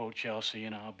quote Chelsea,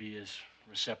 and I'll be as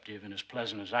receptive and as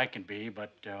pleasant as I can be,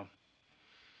 but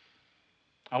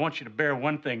I want you to bear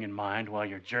one thing in mind while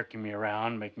you're jerking me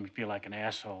around, making me feel like an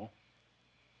asshole.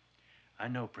 I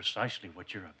know precisely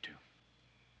what you're up to.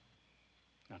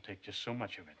 I'll take just so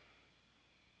much of it.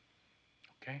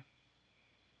 Okay?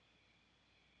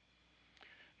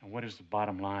 And what is the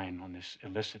bottom line on this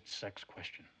illicit sex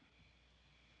question?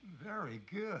 Very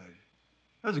good.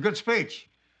 That was a good speech.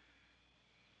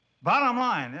 Bottom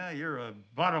line, yeah, you're a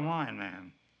bottom line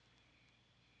man.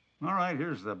 All right,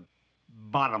 here's the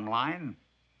bottom line.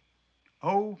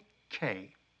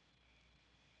 Okay.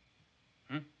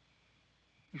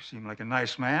 You seem like a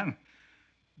nice man.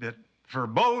 Bit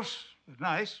verbose, but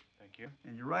nice. Thank you.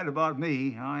 And you're right about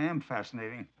me. I am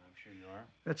fascinating. I'm sure you are.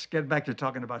 Let's get back to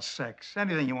talking about sex.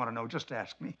 Anything you want to know, just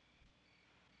ask me.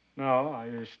 No, I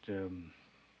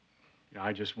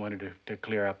just wanted to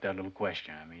clear up that little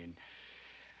question. I mean,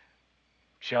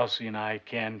 Chelsea and I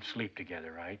can sleep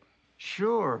together, right?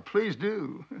 Sure, please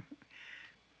do.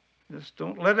 Just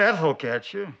don't let Ethel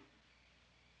catch you.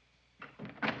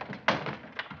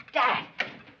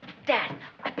 Dad,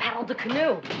 I paddled the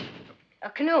canoe. A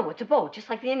canoe, it's a boat, just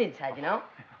like the Indians had, you know?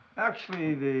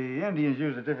 Actually, the Indians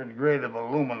use a different grade of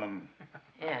aluminum.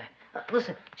 Yeah.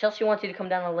 Listen, Chelsea wants you to come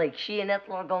down the lake. She and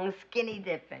Ethel are going skinny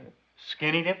dipping.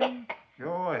 Skinny dipping?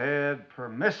 Go ahead.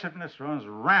 Permissiveness runs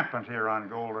rampant here on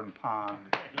Golden Pond.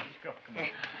 Let's go.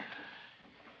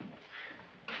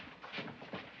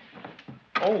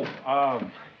 Come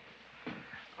on.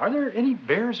 Are there any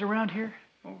bears around here?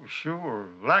 Oh, sure.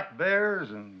 Black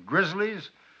bears and grizzlies.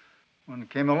 One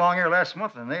came along here last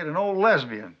month and ate an old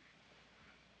lesbian.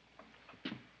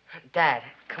 Dad,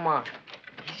 come on.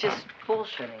 He's just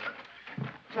bullshitting.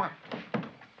 Come on.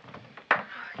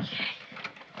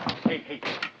 Okay. Hey,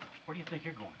 where do you think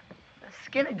you're going?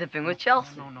 Skinny dipping with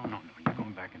Chelsea. No. You're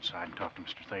going back inside and talk to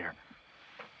Mr. Thayer.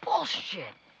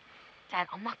 Bullshit. Dad,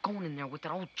 I'm not going in there with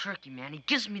that old turkey, man. He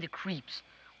gives me the creeps.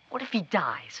 What if he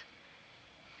dies?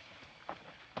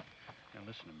 Now,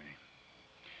 listen to me.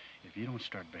 If you don't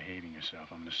start behaving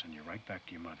yourself, I'm going to send you right back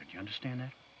to your mother. Do you understand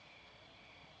that?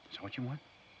 Is that what you want?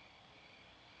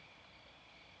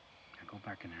 Now, go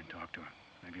back in there and talk to her.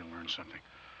 Maybe you'll learn something.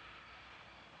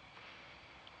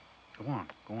 Go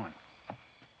on.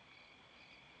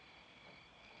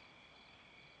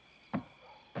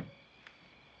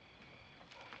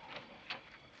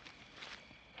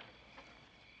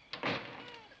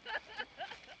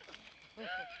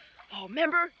 Oh,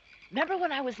 remember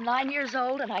when I was 9 years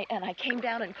old and I came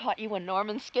down and caught you and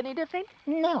Norman skinny dipping?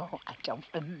 No, I don't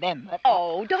remember.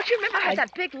 Oh, don't you remember I had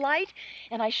that big light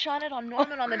and I shone it on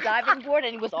Norman on the diving board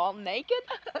and he was all naked?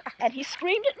 And he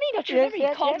screamed at me. Don't you remember?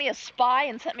 He called me a spy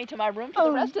and sent me to my room for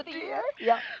the rest of the year.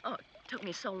 Yeah. Oh, it took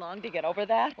me so long to get over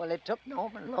that. Well, it took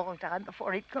Norman a long time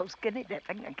before he'd go skinny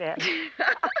dipping again.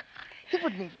 He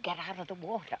wouldn't even get out of the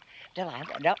water till I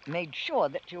went up and made sure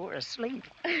that you were asleep.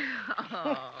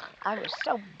 Oh. I was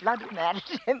so bloody mad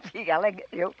at him for yelling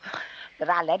at you that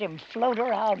I let him float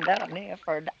around down there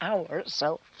for an hour or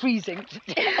so, freezing to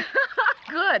death.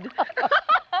 Good.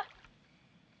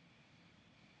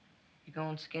 You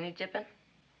going skinny dipping?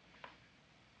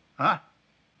 Huh?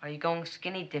 Are you going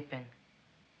skinny dipping?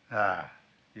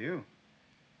 You?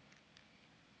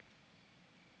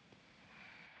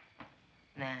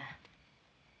 Nah.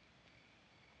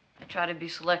 I try to be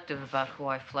selective about who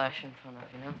I flash in front of,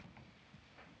 you know?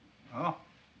 Oh?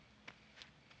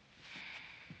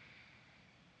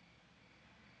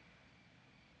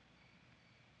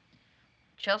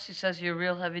 Chelsea says you're a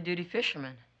real heavy-duty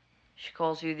fisherman. She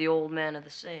calls you the old man of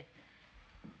the sea.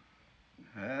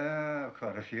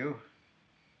 Quite a few.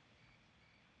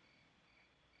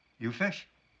 You fish?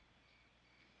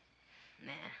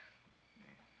 Nah.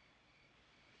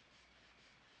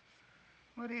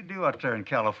 What do you do out there in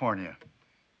California?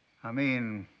 I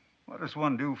mean, what does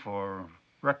one do for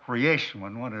recreation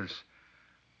when one is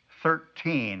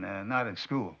 13 and not in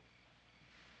school?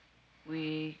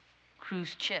 We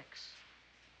cruise chicks.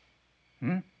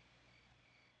 Hmm?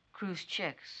 Cruise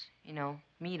chicks, you know,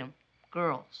 meet 'em.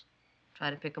 Girls. Try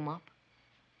to pick 'em up.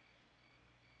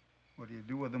 What do you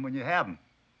do with them when you have them?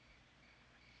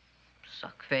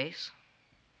 Suck face.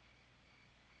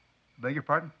 Beg your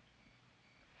pardon?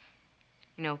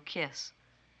 You know, kiss.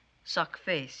 Suck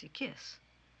face, you kiss.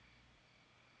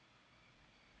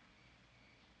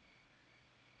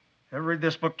 Ever read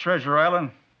this book, Treasure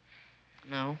Island?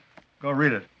 No. Go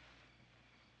read it.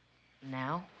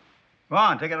 Now? Go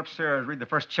on, take it upstairs. Read the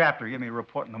first chapter. Give me a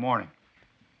report in the morning.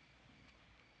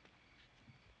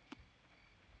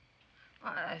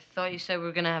 I thought you said we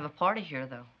were gonna have a party here,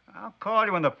 though. I'll call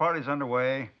you when the party's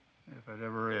underway, if it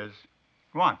ever is.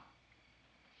 Go on.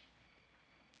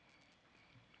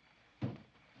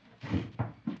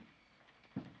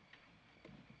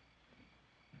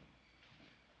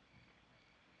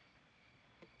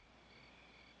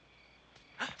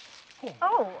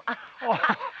 Oh,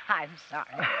 I'm sorry.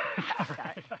 I'm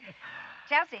sorry.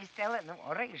 Chelsea's still in the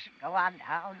water. You should go on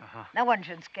down. No one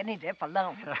should skinny dip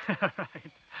alone.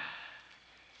 Right.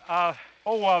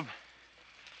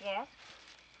 Yes?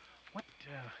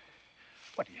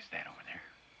 What is that over there?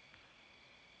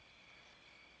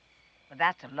 Well,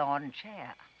 that's a lawn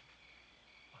chair.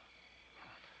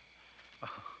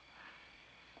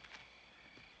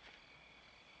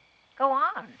 Go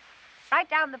on. Right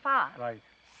down the path. Right.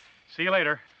 See you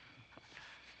later.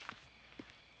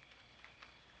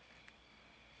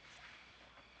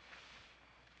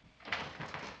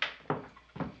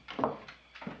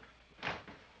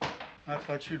 I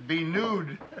thought you'd be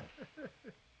nude.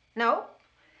 No?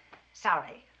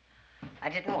 Sorry. I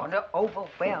didn't want to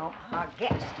overwhelm our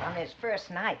guest on his first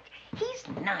night. He's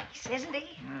nice, isn't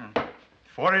he?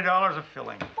 $40 a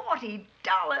filling. $40.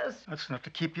 That's enough to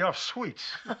keep you off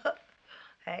sweets.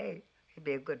 Hey, he'd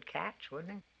be a good catch,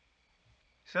 wouldn't he?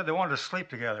 Said they wanted to sleep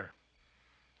together.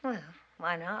 Well,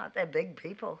 why not? They're big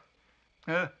people.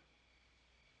 Yeah?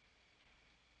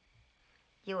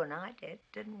 You and I did,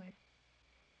 didn't we?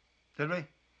 Did we?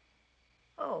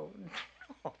 Oh,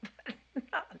 no, but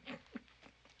not.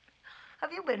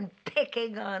 Have you been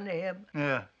picking on him?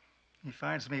 Yeah. He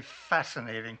finds me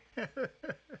fascinating.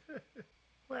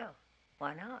 Well,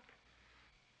 why not?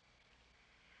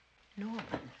 Norman.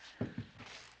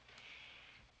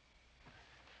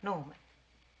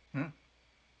 Hmm?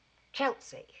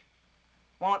 Chelsea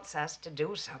wants us to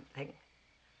do something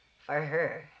for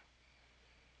her.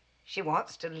 She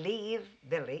wants to leave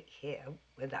Billy here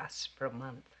with us for a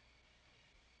month.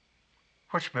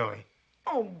 Which Billy?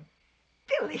 Oh,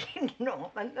 Billy,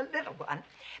 Norman, the little one.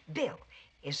 Bill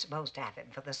is supposed to have him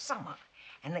for the summer,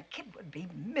 and the kid would be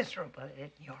miserable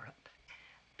in Europe.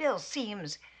 Bill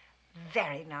seems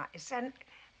very nice, and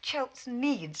Chelsea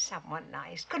needs someone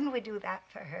nice. Couldn't we do that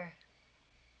for her?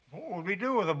 What would we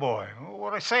do with the boy?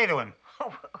 What'd I say to him?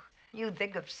 Oh, you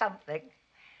think of something.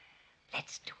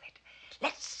 Let's do it.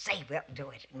 Let's say we'll do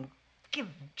it and give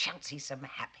Chelsea some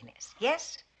happiness,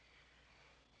 yes?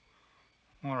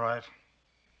 All right.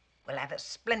 We'll have a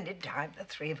splendid time, the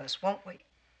three of us, won't we?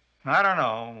 I don't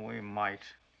know. We might.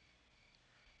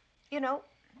 You know,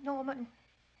 Norman,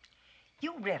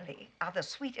 you really are the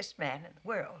sweetest man in the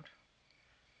world.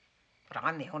 But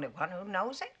I'm the only one who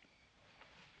knows it.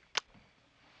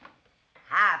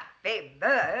 Happy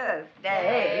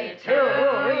birthday to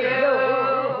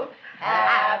you.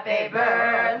 Happy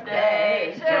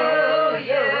birthday to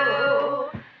you.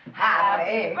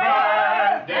 Happy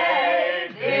birthday,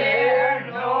 dear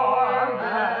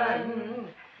Norman.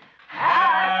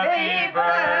 Happy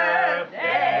birthday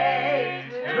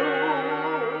to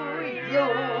you.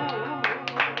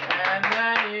 And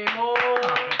many more.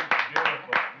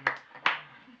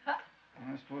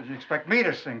 I suppose you expect me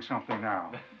to sing something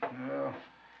now. Well,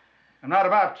 I'm not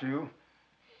about to.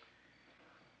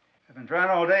 I've been trying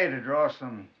all day to draw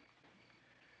some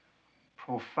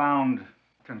profound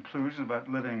conclusions about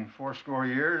living 80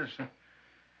 years.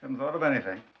 Haven't thought of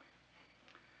anything.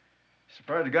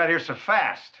 Surprised I got here so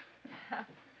fast.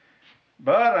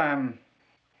 But I'm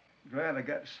glad I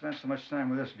got to spend so much time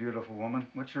with this beautiful woman.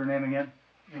 What's your name again?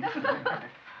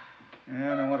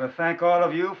 And I want to thank all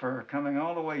of you for coming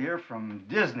all the way here from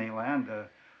Disneyland to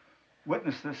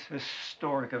witness this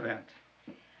historic event.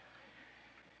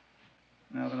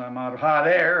 Now that I'm out of hot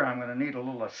air, I'm going to need a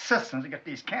little assistance to get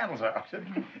these candles out.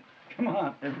 Come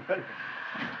on, everybody.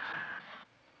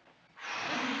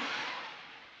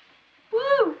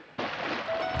 Woo!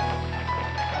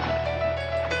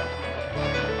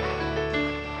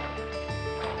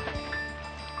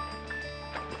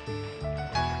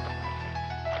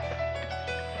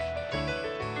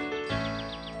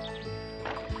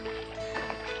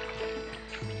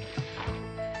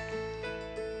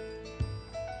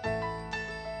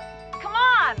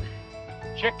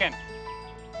 chicken.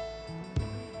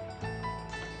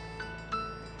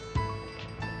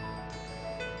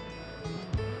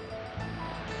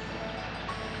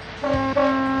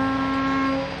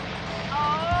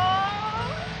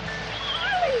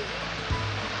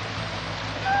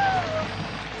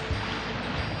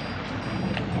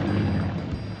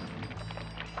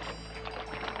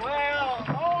 Well,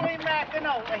 holy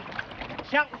macanoli.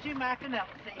 Chelsea Macanelli.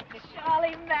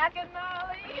 Charlie McAnally.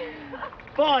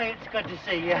 Boy, it's good to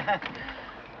see you.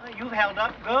 You've held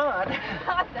up good.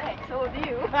 Thanks, so have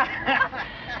you.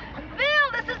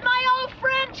 Bill, this is my old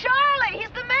friend Charlie. He's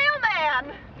the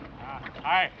mailman.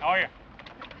 Hi, how are you?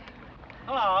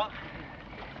 Hello.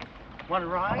 Want a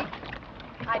ride?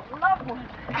 I'd love one.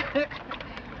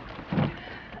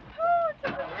 Oh, it's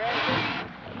all right.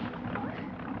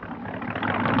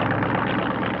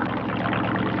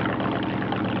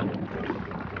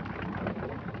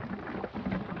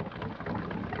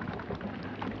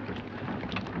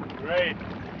 Great.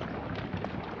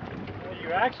 Well, you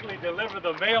actually deliver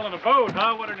the mail in a boat,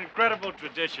 huh? What an incredible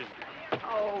tradition.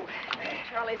 Oh,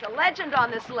 Charlie's a legend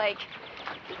on this lake.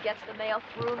 He gets the mail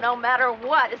through no matter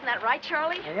what. Isn't that right,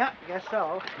 Charlie? Yeah, guess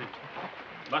so.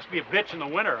 Must be a bitch in the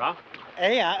winter, huh?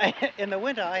 Yeah, in the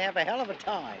winter I have a hell of a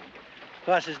time. Of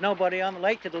course, there's nobody on the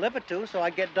lake to deliver to, so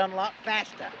I get done a lot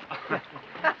faster.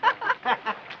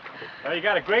 Well, you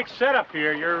got a great setup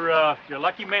here. You're a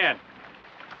lucky man.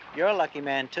 You're a lucky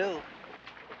man, too.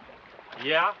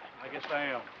 Yeah, I guess I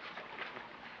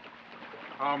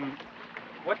am.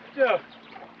 What do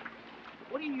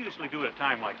you usually do at a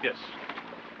time like this?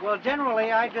 Well,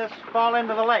 generally, I just fall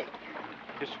into the lake.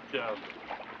 Just,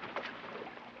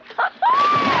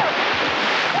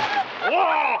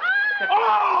 Whoa!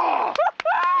 Oh!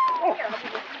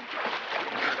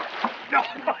 No!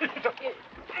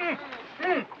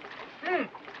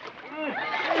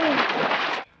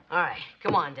 All right,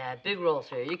 come on, Dad. Big rolls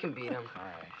here. You can beat him. All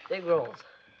right. Big rolls.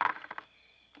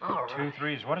 All right. 2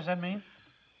 threes. What does that mean?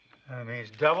 That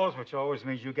means doubles, which always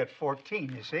means you get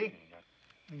 14, you see?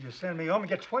 You just send me home and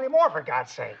get 20 more, for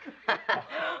God's sake.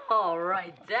 All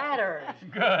right, Dadders.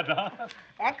 Good, huh?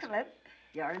 Excellent.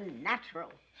 You're natural.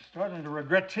 Starting to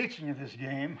regret teaching you this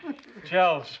game.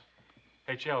 Chels.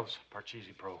 Hey, Chels.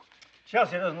 Parcheesi Pro.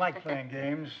 Chelsea doesn't like playing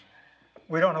games.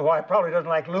 We don't know why. Probably doesn't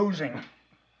like losing.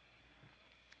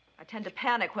 I tend to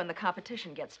panic when the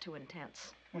competition gets too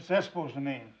intense. What's that supposed to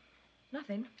mean?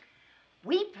 Nothing.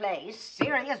 We play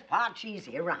serious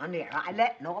parcheesi around here. I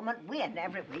let Norman win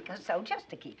every week or so just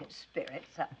to keep his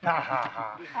spirits up. Ha,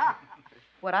 ha, ha.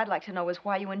 What I'd like to know is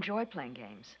why you enjoy playing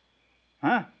games.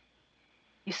 Huh?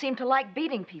 You seem to like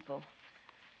beating people.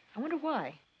 I wonder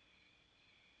why.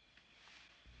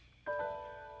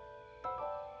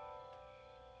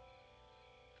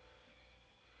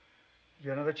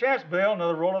 Get another chance, Bill.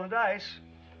 Another roll of the dice.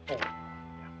 Oh.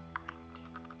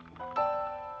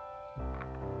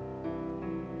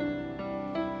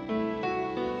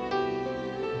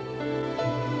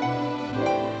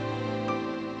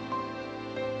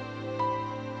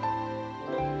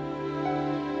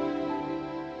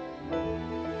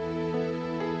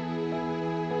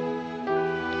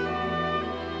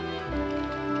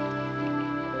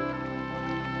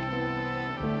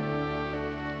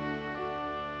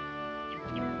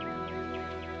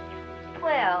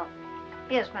 Well,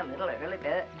 here's my little early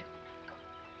bird.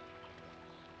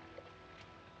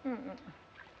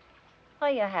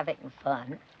 Are you having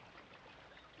fun?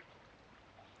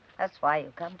 That's why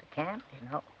you come to camp, you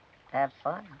know, to have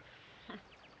fun.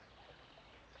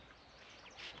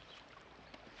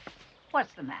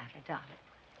 What's the matter, darling?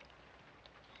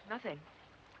 Nothing.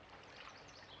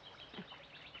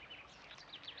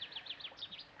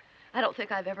 I don't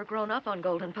think I've ever grown up on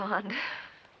Golden Pond. Do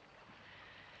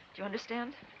you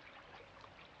understand?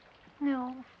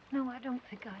 No, I don't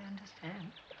think I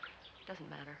understand. Doesn't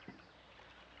matter.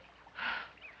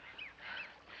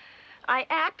 I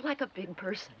act like a big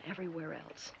person everywhere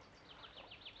else.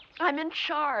 I'm in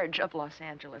charge of Los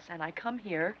Angeles, and I come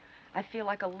here, I feel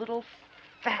like a little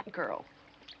fat girl.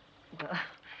 Well,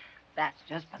 that's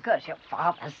just because your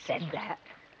father said that.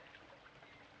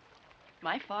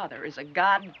 My father is a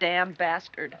goddamn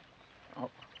bastard. Oh,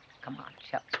 come on,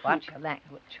 Chuck, watch your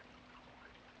language.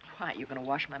 Why, you gonna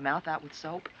wash my mouth out with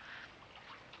soap?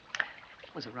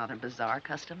 It was a rather bizarre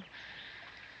custom.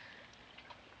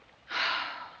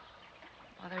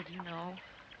 Mother, do you know?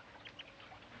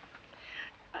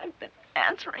 I've been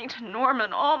answering to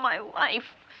Norman all my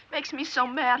life. Makes me so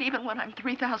mad even when I'm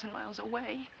 3,000 miles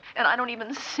away. And I don't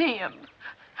even see him.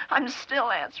 I'm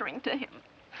still answering to him.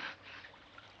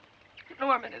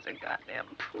 Norman is a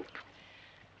goddamn poop.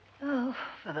 Oh,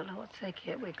 for the Lord's sake,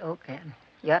 here we go again.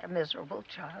 You had a miserable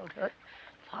childhood.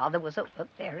 Father was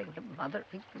overbearing. Your mother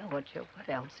ignored you. What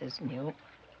else is new?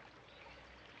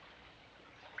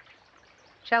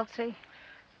 Chelsea,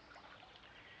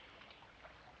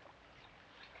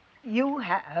 you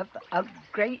have a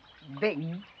great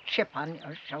big chip on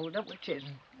your shoulder, which is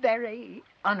very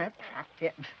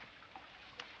unattractive.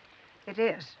 It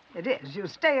is. It is. You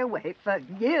stay away for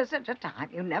years at a time.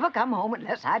 You never come home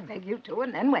unless I beg you to,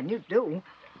 and then when you do,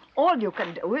 all you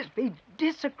can do is be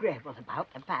disagreeable about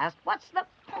the past. What's the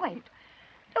point?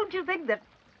 Don't you think that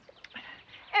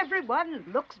everyone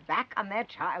looks back on their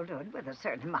childhood with a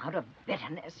certain amount of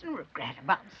bitterness and regret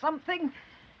about something?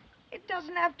 It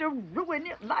doesn't have to ruin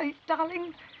your life,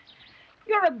 darling.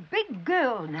 You're a big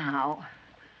girl now.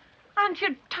 Aren't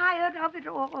you tired of it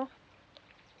all?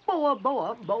 Boa,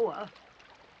 boa, boa.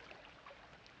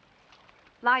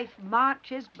 Life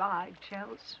marches by,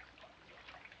 Chels.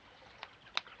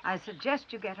 I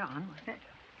suggest you get on with it.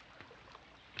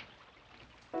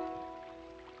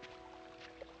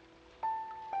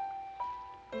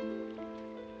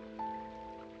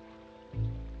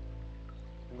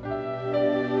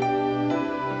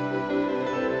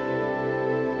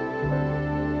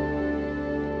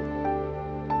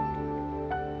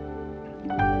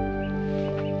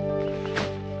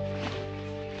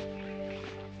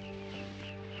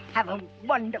 Have a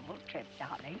wonderful trip,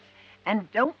 darling.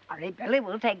 And don't worry, Billy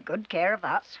will take good care of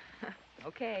us.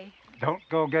 Okay. Don't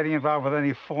go getting involved with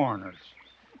any foreigners.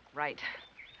 Right.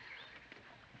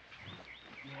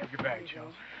 You have your bag,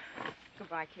 Chelsea.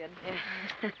 Goodbye, kid.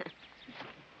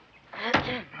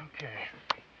 Okay.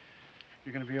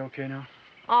 You're gonna be okay now?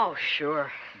 Oh,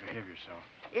 sure. Behave yourself.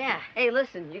 Yeah. Hey,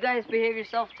 listen, you guys behave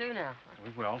yourself too now.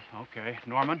 We will. Okay.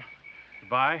 Norman,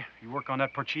 goodbye. You work on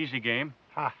that Parcheesi game.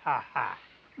 Ha, ha, ha.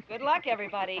 Good luck,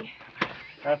 everybody.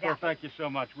 Ethel, thank you so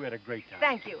much. We had a great time.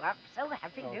 Thank you. I'm so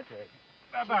happy Okay. you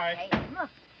Bye-bye. came. Bye-bye.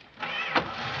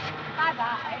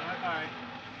 Bye-bye.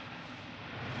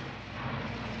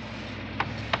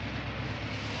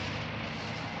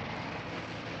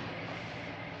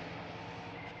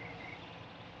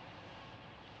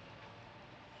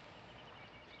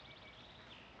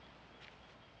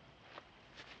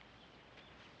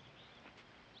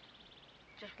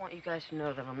 Just want you guys to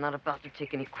know that I'm not about to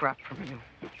take any crap from you.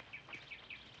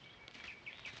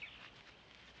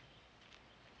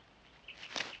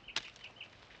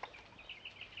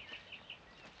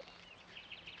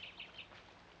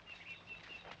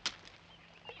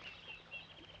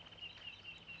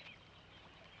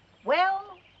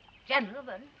 Well,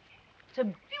 gentlemen, it's a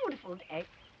beautiful day.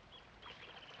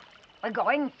 We're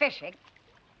going fishing.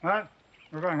 What?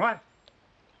 We're going what?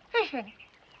 Fishing.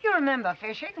 You remember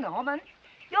fishing, Norman?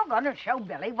 You're going to show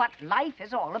Billy what life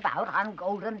is all about on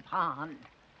Golden Pond.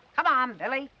 Come on,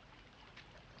 Billy.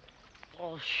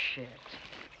 Bullshit.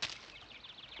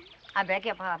 I beg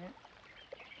your pardon.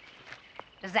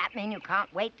 Does that mean you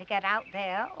can't wait to get out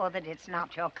there, or that it's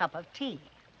not your cup of tea?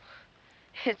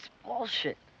 It's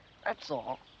bullshit. That's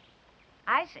all.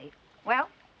 I see. Well,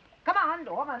 come on,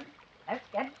 Norman. Let's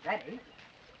get ready.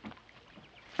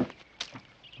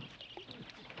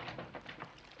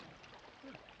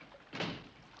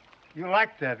 You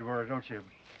like that word, don't you?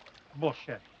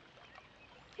 Bullshit.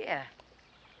 Yeah.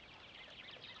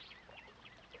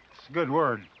 It's a good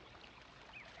word.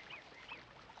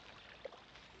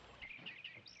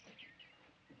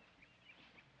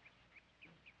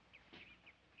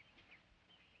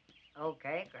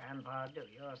 Okay, Grandpa, do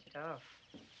your stuff.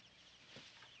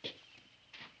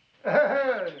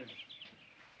 Hey,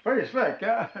 pretty slick,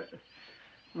 huh?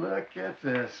 Look at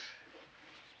this.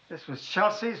 This was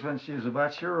Chelsea's when she was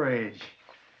about your age.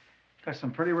 Got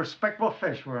some pretty respectable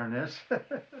fish wearing this.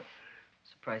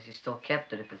 Surprised he still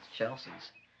kept it if it's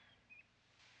Chelsea's.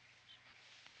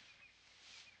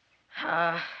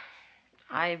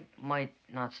 I might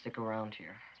not stick around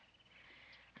here.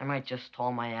 I might just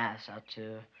haul my ass out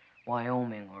to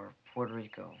Wyoming or Puerto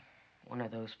Rico. One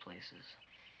of those places.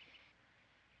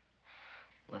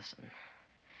 Listen,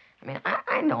 I mean,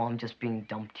 I know I'm just being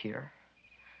dumped here.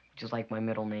 Which is like my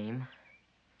middle name.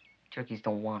 Turkeys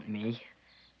don't want me.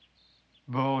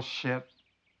 Bullshit.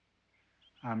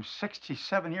 I'm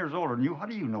 67 years older than you. How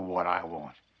do you know what I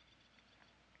want?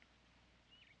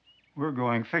 We're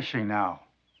going fishing now.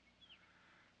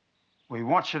 We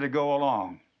want you to go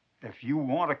along. If you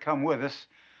want to come with us,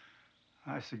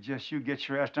 I suggest you get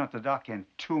your ass down at the dock in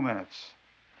 2 minutes.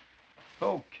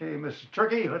 Okay, Mrs.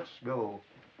 Turkey, let's go.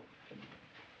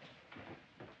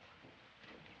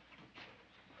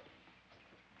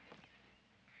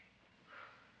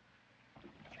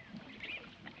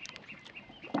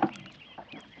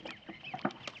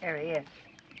 There he is.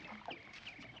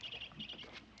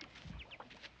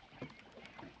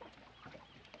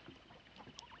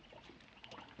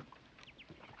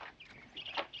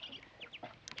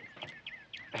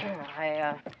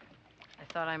 I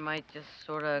thought I might just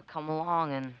sort of come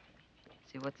along and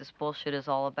see what this bullshit is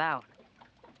all about.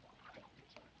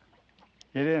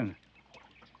 Get in.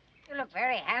 You look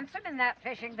very handsome in that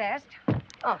fishing vest.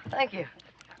 Oh, thank you.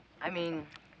 I mean,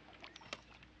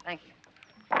 thank you.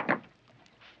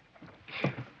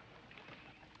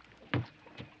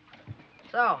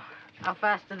 So, how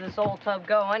fast did this old tub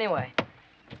go anyway?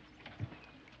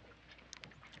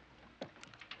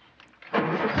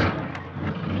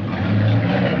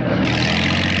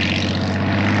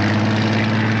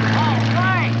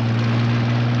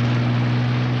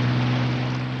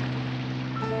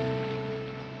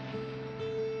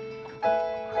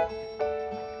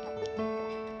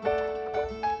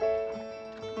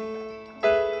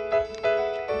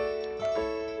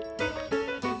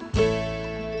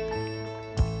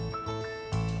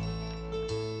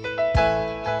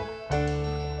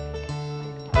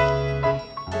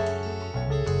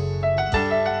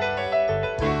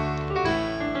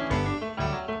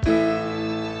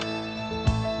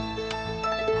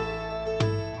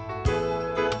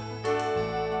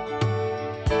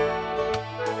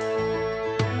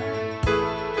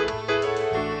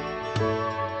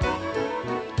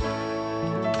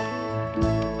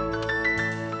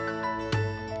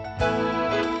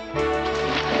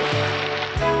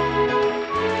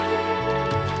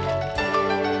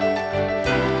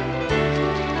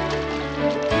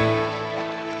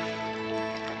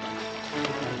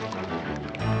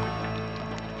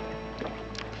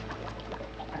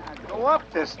 Go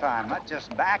up this time, not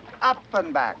just back, up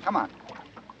and back. Come on.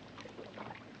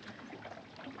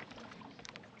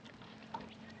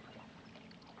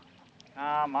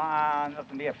 Come on,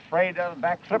 nothing to be afraid of.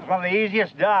 Backflip's one of the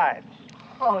easiest dives.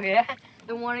 Oh, yeah?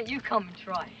 Then why don't you come and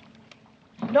try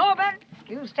it? Norman,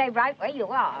 you stay right where you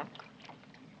are.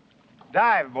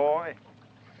 Dive, boy.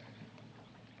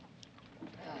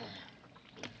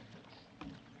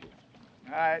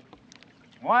 All right.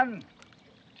 1,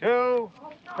 2,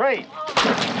 3.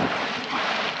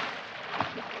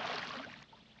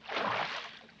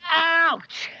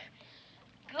 Ouch!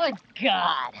 Good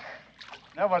God.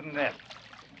 That wasn't it.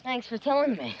 Thanks for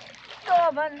telling me.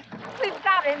 Norman, we've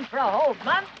got him for a whole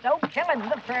month. Don't kill him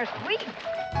the first week.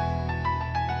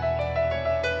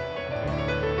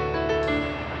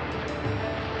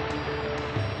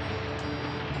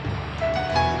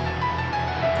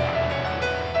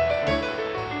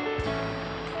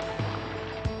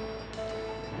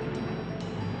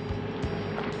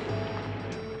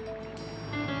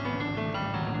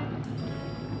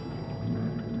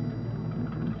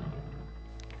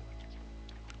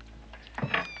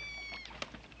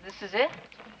 This is it?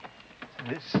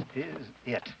 This is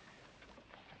it.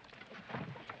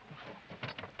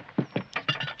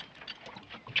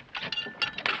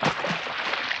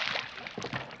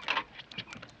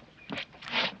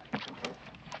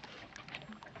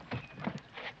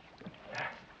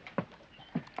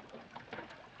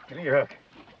 Give me your hook.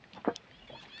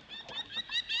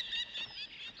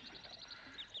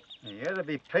 You gotta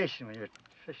be patient when you're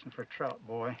fishing for trout,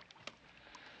 boy.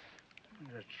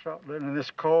 There's a trout living in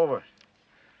this cove.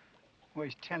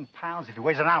 Weighs 10 pounds if he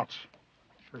weighs an ounce.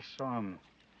 First saw him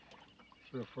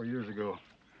 3 or 4 years ago.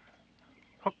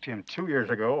 Hooked him 2 years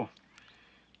ago.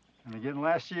 And again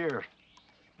last year.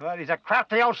 But he's a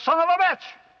crafty old son of a bitch!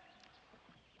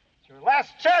 It's your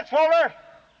last chance, Walter!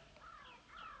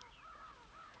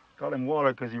 Call him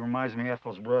Walter because he reminds me of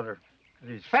Ethel's brother.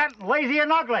 Because he's fat and lazy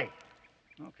and ugly.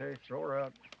 Okay, throw her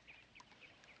out.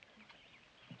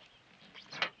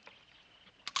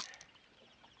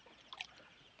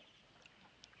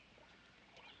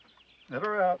 Let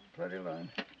her out. Plenty of line.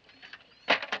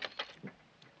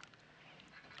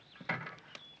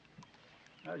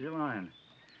 How's your line?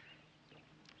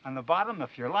 On the bottom?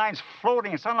 If your line's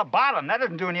floating, it's on the bottom. That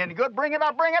isn't doing you any good. Bring it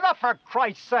up, for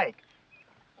Christ's sake.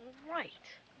 All right.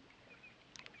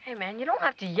 Hey, man, you don't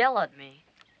have to yell at me.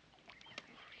 Who do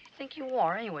you think you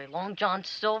are, anyway? Long John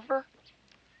Silver?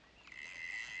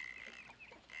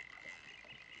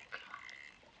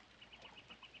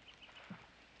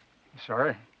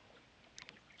 Sorry.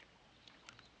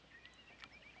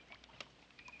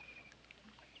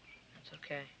 It's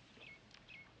okay.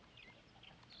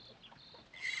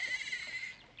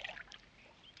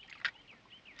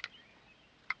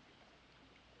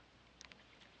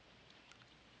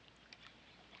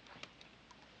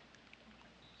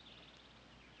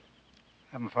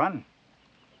 Having fun?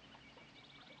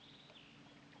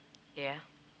 Yeah?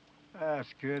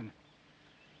 That's good.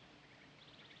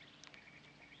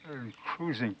 They're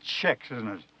cruising chicks, isn't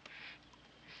it?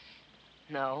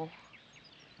 No.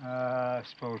 I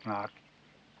suppose not.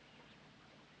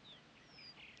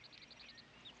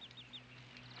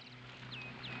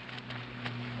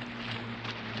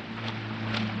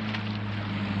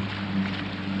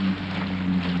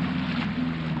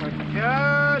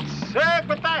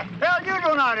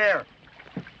 out here?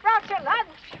 Brought your lunch.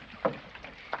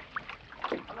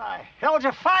 How the hell did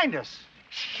you find us?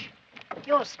 Shh.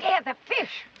 You'll scare the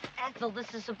fish. Ethel,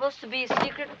 this is supposed to be a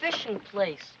secret fishing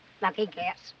place. Lucky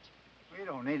guess. We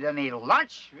don't need any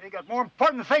lunch. We got more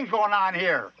important things going on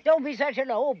here. Don't be such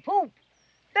an old poop.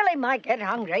 Billy might get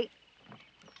hungry.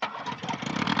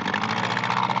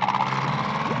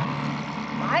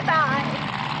 Bye-bye.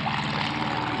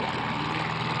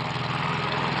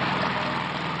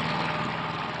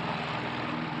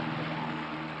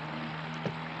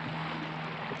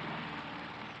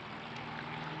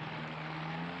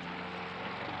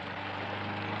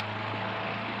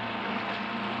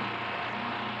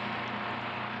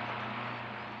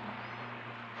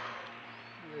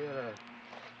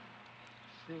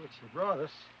 See what you brought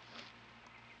us.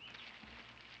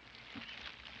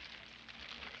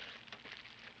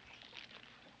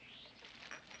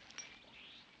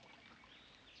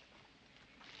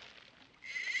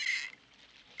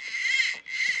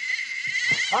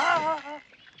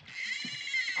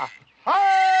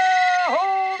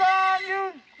 Hold on,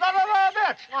 you son of a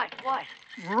bitch! What?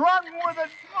 Run with it!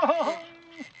 Oh.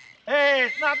 Hey,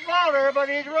 it's not Walter, but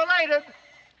he's related.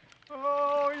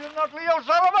 Oh, you knuckly old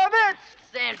son of a bitch!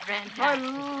 San Francisco. I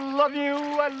love you,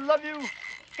 I love you.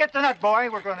 Get the nut, boy.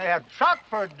 We're going to have trout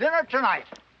for dinner tonight.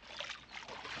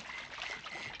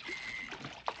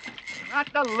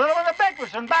 Not the little one that baked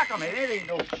was in back of me. It ain't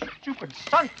no stupid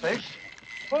sunfish.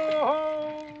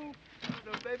 Oh,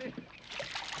 baby.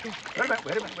 Wait a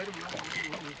minute.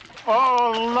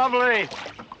 Oh, lovely.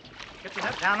 Get the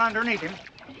net down underneath him.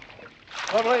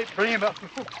 Lovely, bring him up.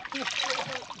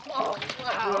 Oh,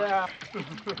 wow. Yeah.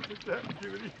 That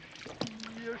beauty.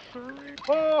 Yes, sir.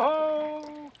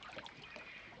 Oh,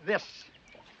 this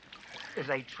is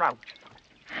a trout,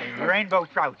 a rainbow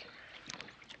trout.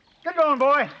 Get going,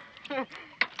 boy.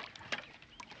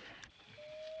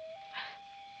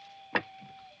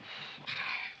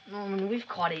 Norman, we've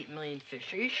caught 8 million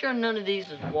fish. Are you sure none of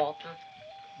these is Walter?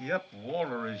 Yep,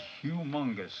 Walter is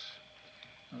humongous.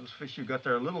 Those fish you got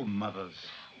there are little mothers.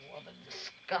 Well, they're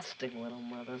disgusting little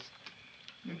mothers.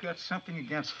 You got something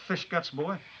against fish guts,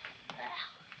 boy?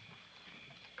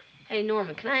 Hey,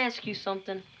 Norman, can I ask you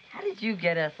something? How did you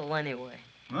get Ethel anyway?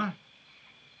 Huh?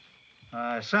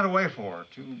 I sent away for her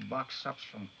 2 box ups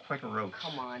from Quaker Oats.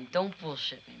 Come on, don't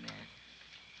bullshit me, man.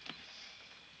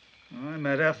 I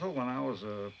met Ethel when I was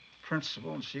a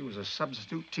principal and she was a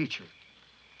substitute teacher.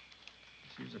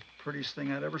 She was the prettiest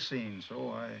thing I'd ever seen,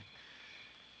 so I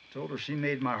told her she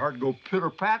made my heart go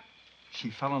pitter-pat. She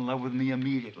fell in love with me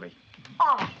immediately.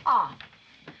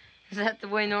 Is that the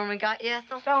way Norman got you,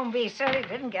 Ethel? Don't be silly.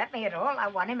 Didn't get me at all. I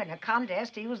won him in a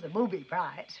contest. He was the booby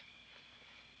prize.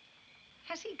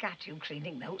 Has he got you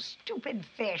cleaning those stupid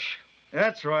fish?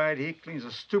 That's right. He cleans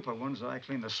the stupid ones. I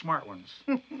clean the smart ones.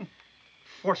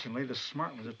 Fortunately, the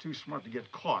smart ones are too smart to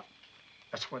get caught.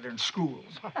 That's why they're in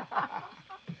schools.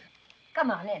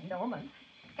 Come on in, Norman.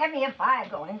 Get me a fire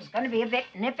going. It's going to be a bit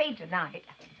nippy tonight.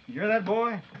 You hear that,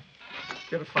 boy?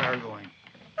 Get a fire going.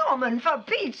 Norman, for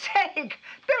Pete's sake.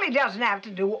 Billy doesn't have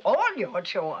to do all your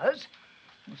chores.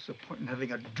 What's the point in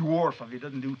having a dwarf if he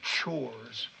doesn't do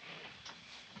chores?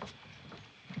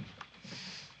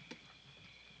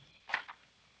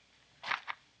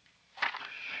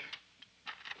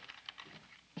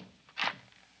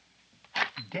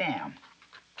 Damn.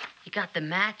 You got the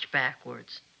match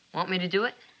backwards. Want me to do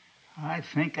it? I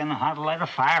think I know how to light a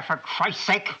fire, for Christ's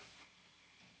sake.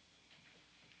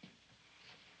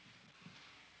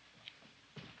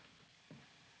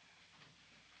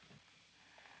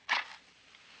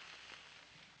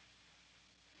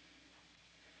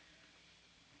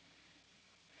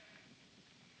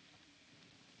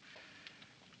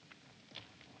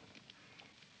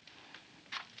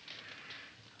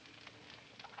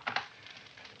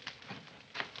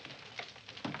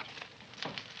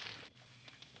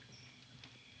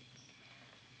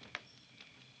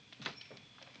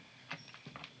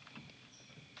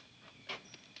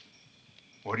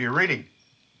 What are you reading?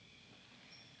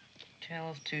 Tale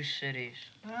of Two Cities.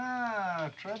 Ah,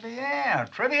 trivia.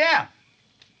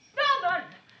 Norman!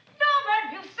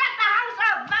 Norman, you set the house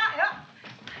on fire!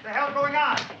 What the hell's going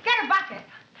on? Get a bucket.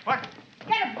 What?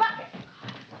 Get a bucket.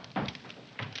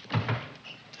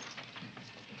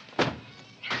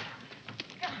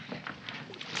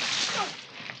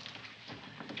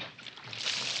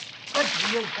 Good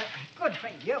for you. Good for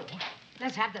you.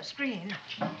 Let's have the screen.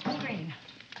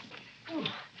 Ooh.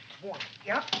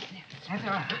 Yep. That's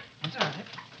all right.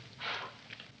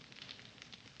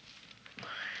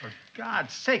 For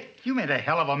God's sake, you made a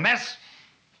hell of a mess.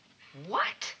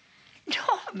 What?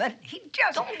 Norman, he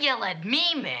just... Don't yell at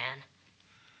me, man.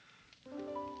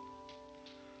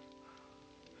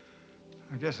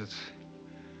 I guess it's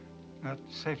not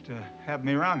safe to have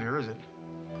me around here, is it?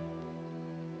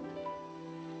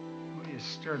 What are you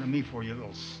staring at me for, you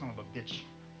little son of a bitch?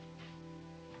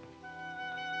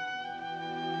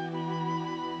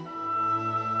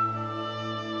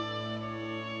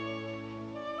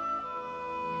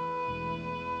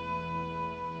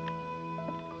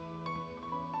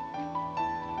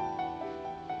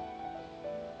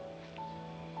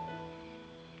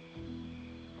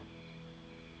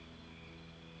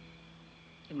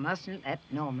 You mustn't let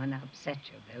Norman upset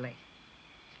you, Billy.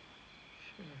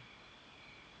 Sure.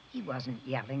 He wasn't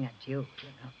yelling at you, you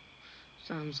know.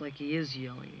 Sounds like he is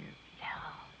yelling at me. No,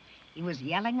 he was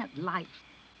yelling at life.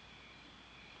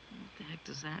 What the heck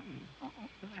does that mean? Oh,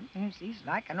 that means he's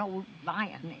like an old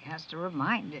lion. He has to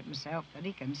remind himself that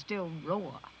he can still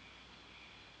roar.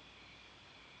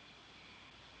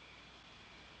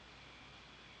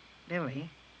 Billy,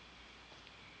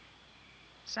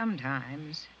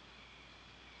 sometimes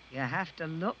you have to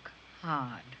look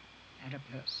hard at a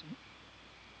person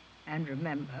and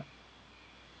remember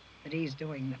that he's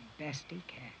doing the best he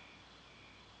can.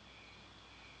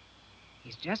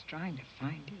 He's just trying to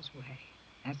find his way,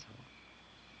 that's all.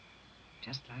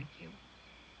 Just like you.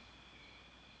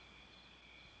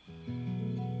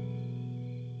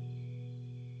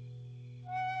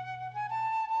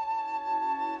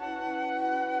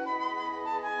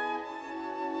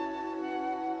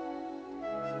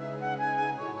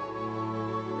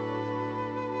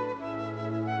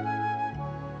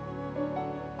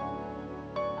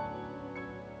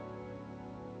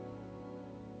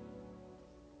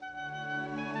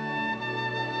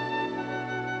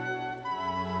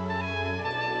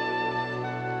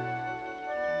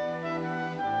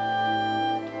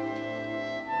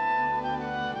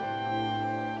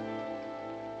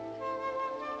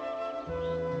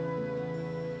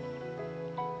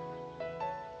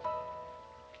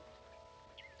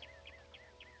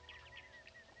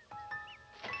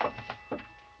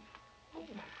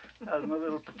 How's my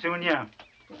little petunia?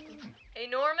 Hey,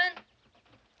 Norman?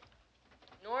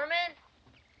 Norman?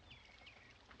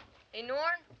 Hey, Norm?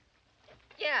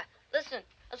 Yeah, listen,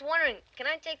 I was wondering, can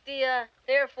I take the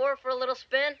Air4 for a little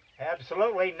spin?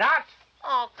 Absolutely not.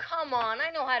 Oh, come on, I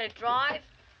know how to drive.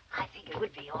 I think it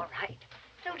would be all right.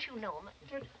 Don't you, Norman?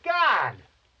 Good God.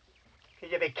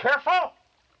 Can you be careful?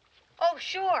 Oh,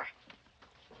 sure.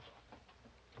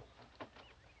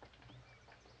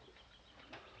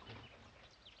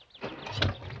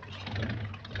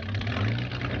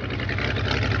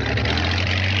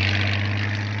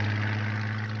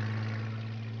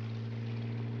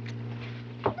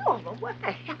 Norman, what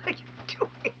the hell are you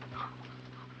doing?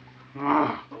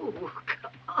 Oh,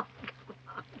 come on, come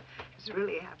on. It's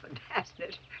really happened, hasn't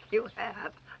it? You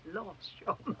have lost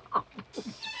your mom.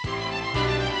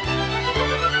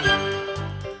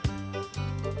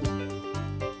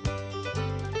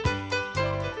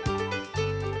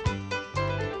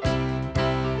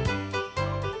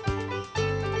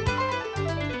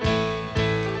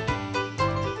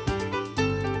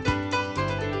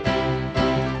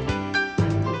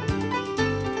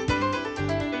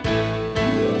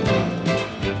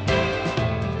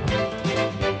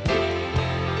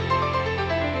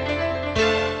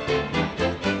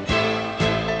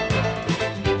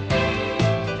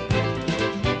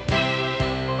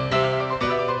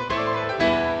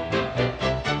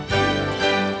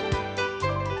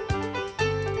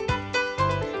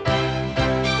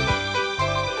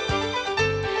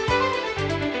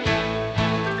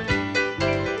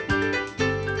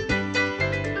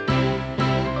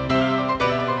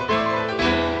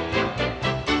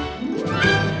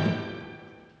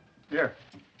 Here.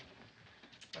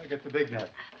 I get the big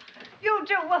net. You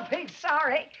two will be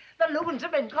sorry. The loons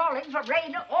have been calling for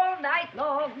rain all night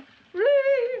long.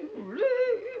 Rain,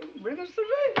 rain, bring us the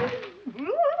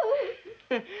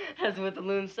rain. That's what the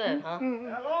loon said, huh?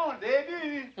 Hello,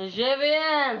 baby. Je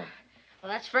viens.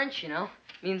 Well, that's French, you know.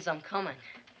 Means I'm coming.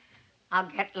 I'll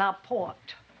get La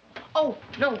Porte. Oh,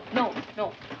 no.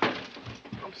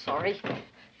 I'm sorry.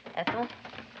 Ethel,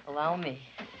 allow me.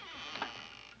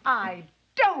 I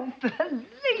don't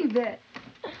believe it.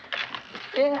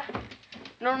 Yeah.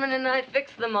 Norman and I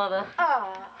fixed the mother.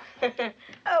 Ah.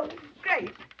 Oh,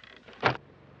 great.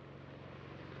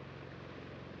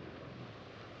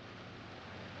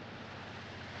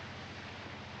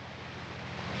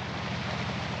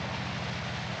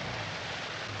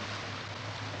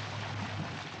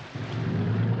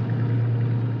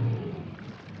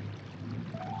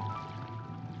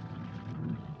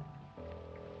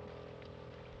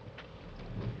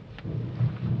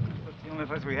 That's the only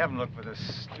place we haven't looked for this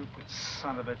stupid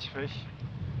son of a bitch fish.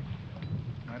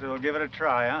 Might as well give it a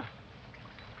try, huh?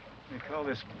 They call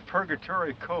this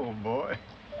Purgatory Cove, boy.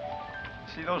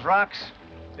 See those rocks?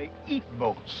 They eat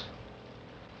boats.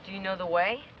 Do you know the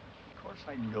way? Of course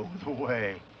I know the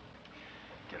way.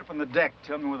 Get up on the deck,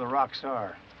 tell me where the rocks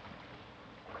are.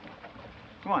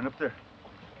 Come on, up there.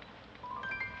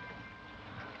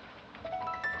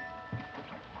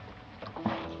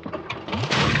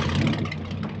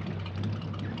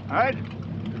 All right?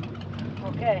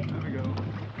 Okay. There we go.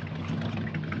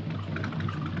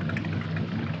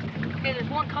 Okay, there's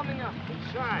one coming up.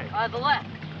 Which side? The left.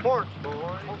 Port,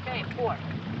 boy. Okay, port.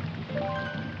 All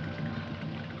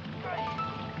right.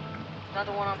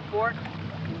 Another one on port.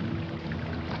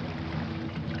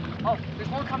 Oh, there's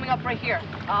one coming up right here.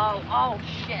 Oh,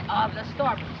 shit. The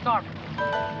starboard.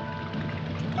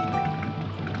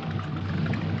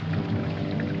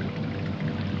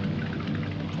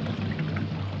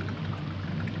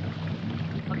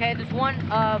 Okay, there's one,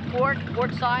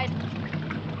 port side.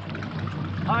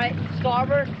 All right,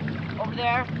 starboard, over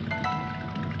there.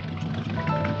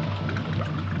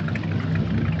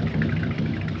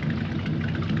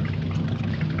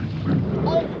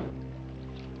 Oh!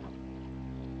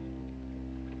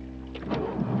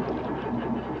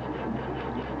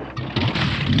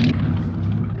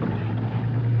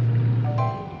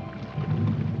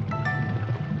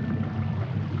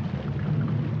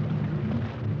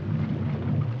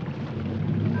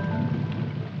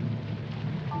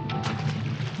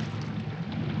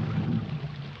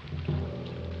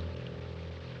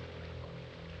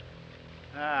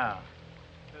 Now,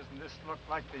 doesn't this look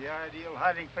like the ideal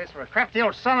hiding place for a crafty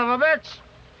old son of a bitch?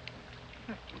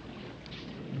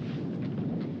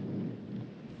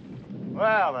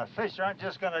 Well, the fish aren't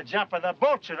just gonna jump in the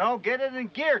boat, you know. Get it in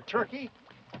gear, turkey.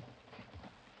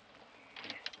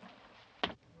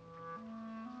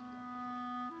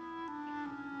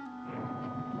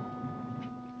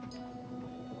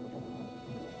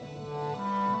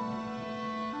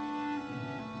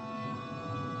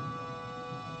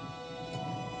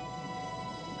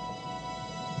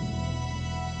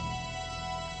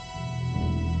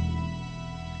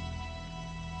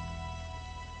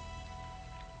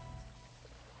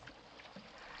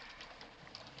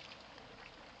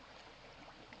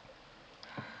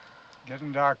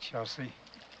 Getting dark, Chelsea.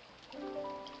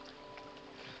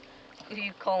 Who are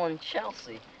you calling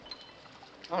Chelsea?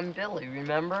 I'm Billy,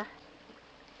 remember?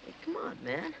 Hey, come on,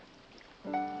 man.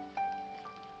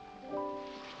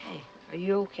 Hey, are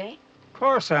you okay? Of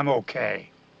course I'm okay.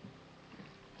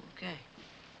 Okay.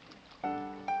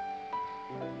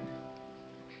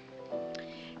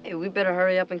 Hey, we better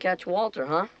hurry up and catch Walter,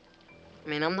 huh? I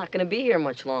mean, I'm not gonna be here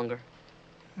much longer.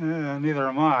 Neither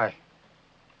am I.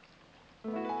 I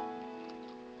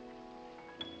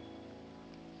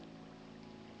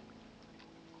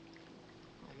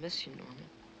miss you, Norman.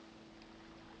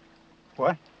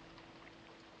 What?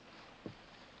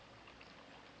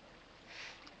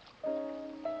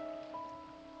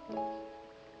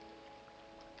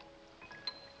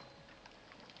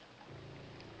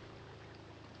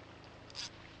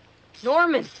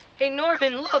 Norman! Hey,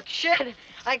 Norman, look, shit!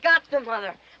 I got them,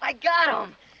 Mother. I got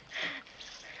them!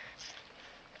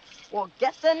 Well,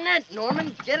 get the net,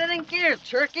 Norman. Get it in gear,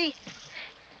 turkey.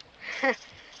 I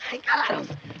got them.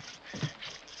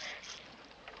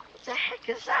 What the heck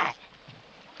is that?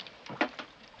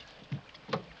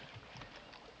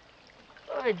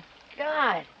 Good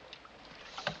God.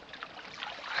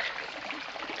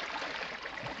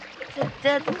 It's a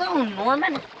dead loon,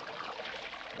 Norman.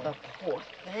 The poor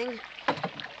thing.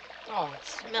 Oh, it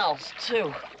smells,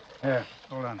 too. Here,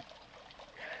 hold on.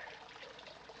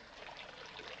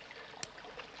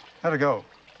 Let it go.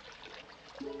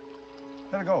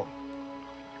 Let it go.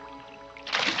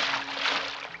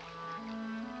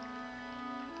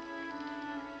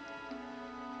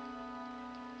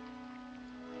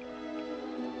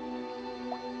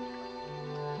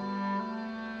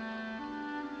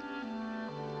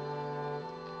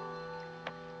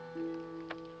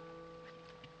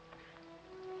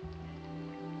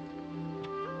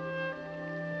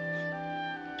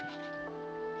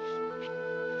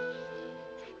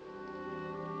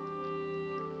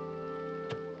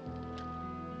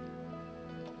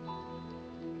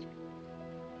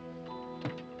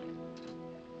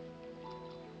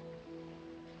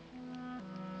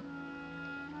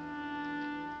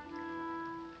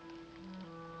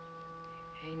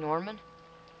 Hey, Norman?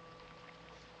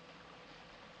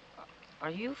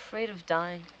 Are you afraid of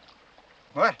dying?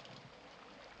 What?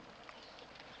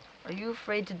 Are you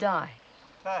afraid to die?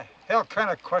 The hell kind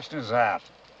of question is that?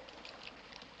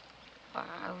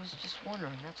 I was just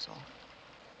wondering, that's all.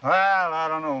 Well, I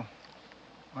don't know.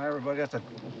 Why everybody has to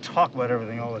talk about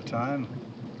everything all the time.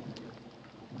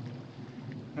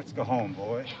 Let's go home,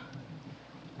 boy.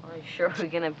 Are you sure we're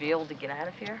gonna be able to get out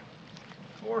of here?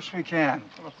 Of course we can.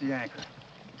 Pull up the anchor.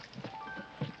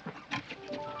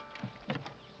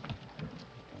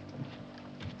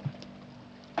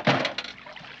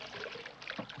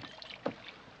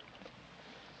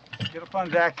 Get up on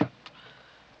deck.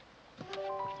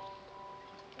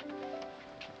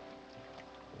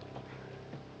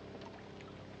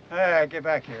 Hey, get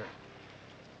back here.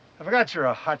 I forgot you're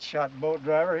a hotshot boat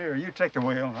driver. Here, you take the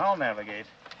wheel. I'll navigate.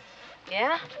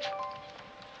 Yeah?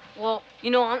 Well, you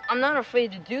know, I'm not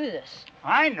afraid to do this.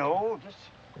 I know. Just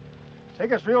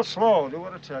take us real slow. Do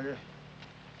what I tell you.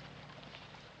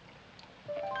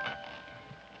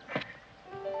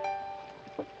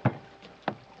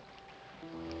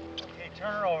 Okay,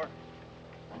 turn her over.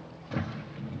 All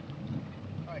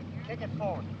right, kick it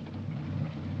forward.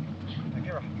 Now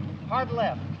give her hard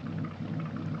left.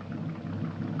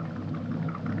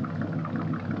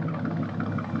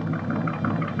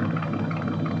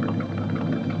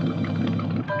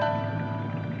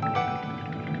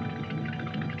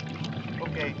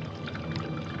 Okay.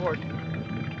 Forward.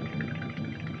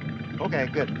 Okay,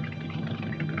 good.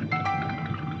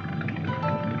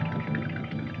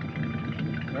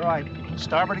 All right,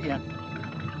 starboard again.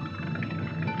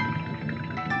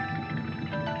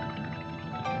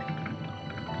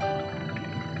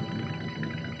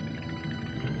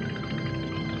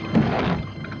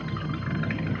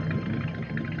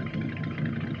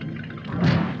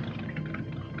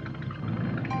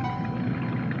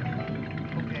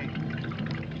 Okay,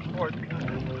 forward.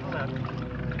 Left.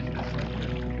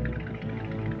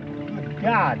 Good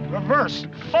God, reverse.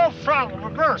 Full throttle,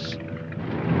 reverse.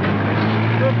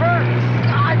 Reverse!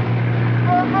 God!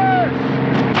 Reverse!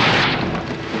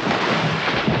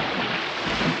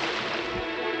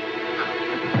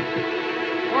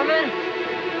 Norman!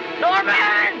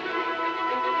 Norman!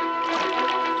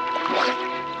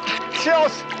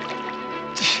 Chills!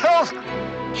 Chills!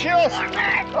 Chills!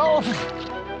 Norman! Oh!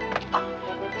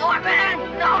 Norman!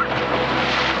 No!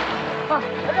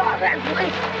 Norman,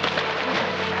 please!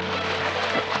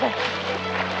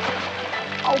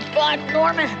 Oh, God,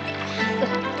 Norman!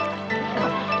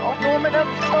 Oh, Norman,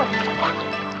 I'm sorry.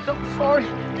 So sorry.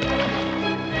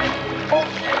 Oh.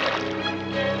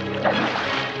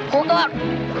 Hold on.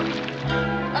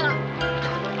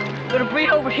 I'm gonna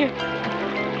breathe over here.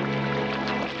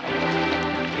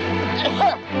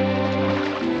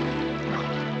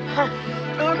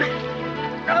 Norman,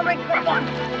 Norman, grab on.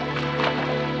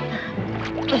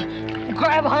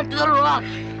 Grab onto the rock.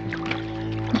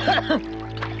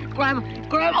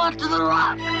 Grab onto the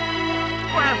rock.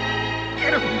 Grab.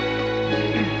 Get him.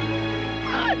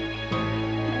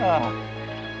 Ah.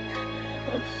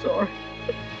 I'm sorry.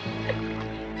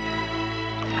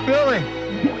 Billy!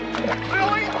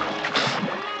 Billy!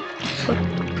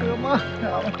 Come on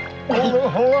now.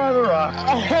 Hold on to the rock.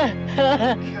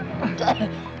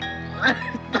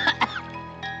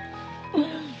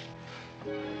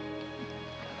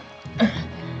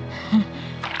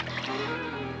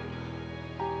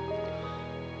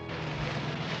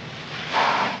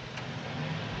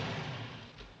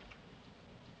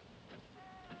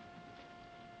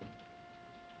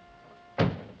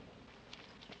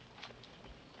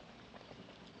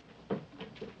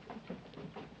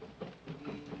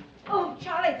 Oh,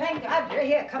 Charlie, thank God you're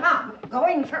here. Come on,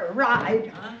 going for a ride.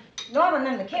 Huh? Norman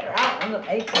and the kid are out on the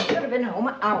lake. They should have been home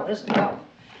hours ago.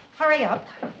 Hurry up.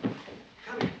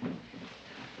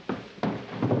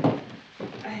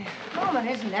 Norman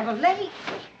isn't ever late.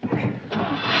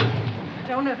 I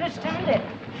don't understand it.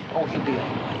 Oh, he'll be all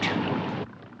right.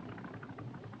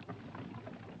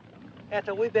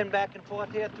 Ethel, we've been back and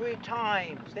forth here 3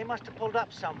 times. They must have pulled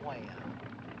up somewhere.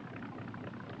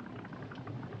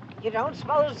 You don't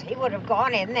suppose he would have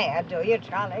gone in there, do you,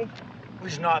 Charlie?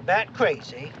 He's not that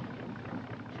crazy.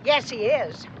 Yes, he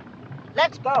is.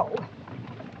 Let's go.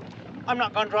 I'm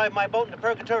not going to drive my boat into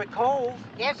Purgatory Cove.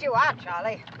 Yes, you are,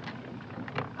 Charlie.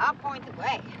 I'll point the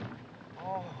way.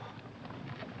 Oh,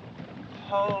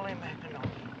 holy macaroni.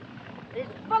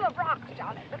 It's full of rocks,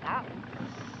 Charlie. Look out.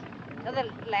 To the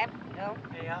left. No.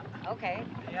 Yeah, Okay.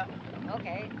 yeah.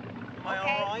 Okay. Am I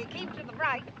Okay. all right? Keep to the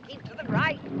right. Keep to the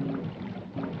right.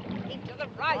 Keep to the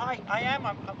right. I am.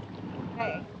 I'm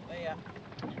Okay. there.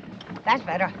 That's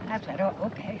better. That's better.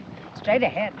 Okay. Straight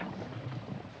ahead.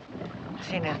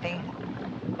 See nothing?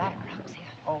 A lot of rocks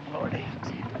here. Oh, Lordy. Rocks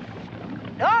here.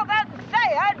 Norman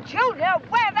Thayer, Jr.,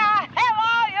 where the hell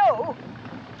are you?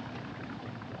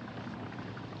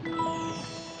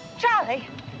 Charlie.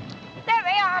 There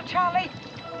they are, Charlie.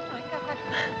 Oh, my God.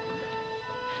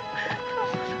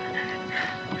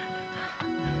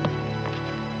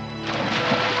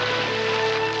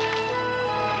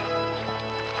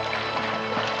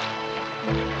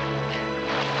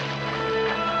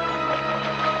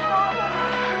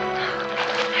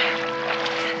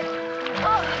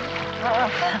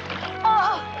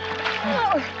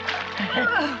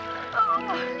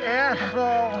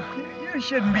 We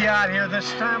shouldn't be out here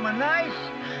this time of night.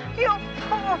 You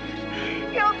poor,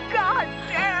 you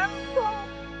goddamn poor.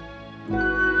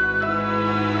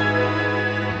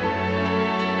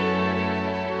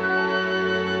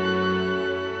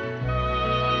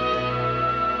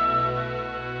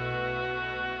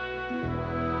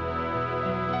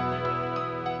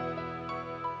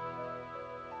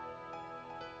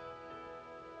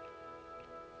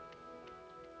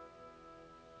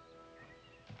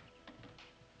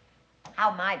 How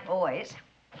my boys?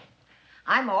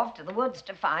 I'm off to the woods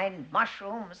to find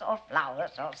mushrooms or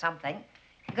flowers or something.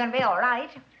 You gonna be all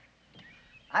right?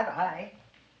 Bye-bye.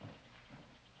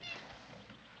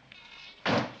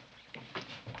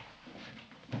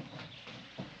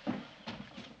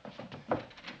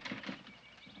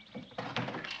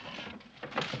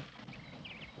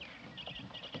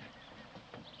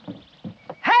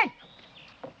 Hey!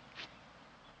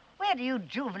 Where do you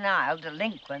juvenile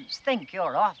delinquents think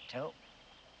you're off to?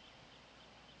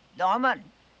 Norman,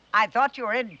 I thought you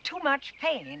were in too much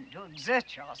pain to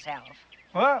exert yourself.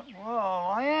 Well,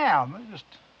 I am. I'm just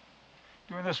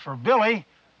doing this for Billy.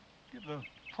 Give the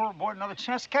poor boy another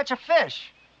chance to catch a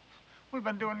fish. We've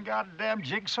been doing goddamn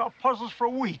jigsaw puzzles for a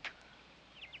week.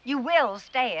 You will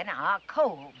stay in our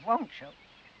cove, won't you?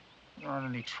 There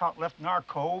aren't any trout left in our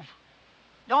cove.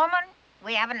 Norman,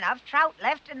 we have enough trout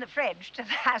left in the fridge to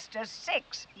last us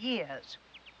 6 years.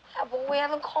 Yeah, but we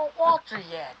haven't caught Walter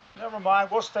yet. Never mind.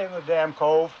 We'll stay in the damn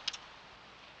cove.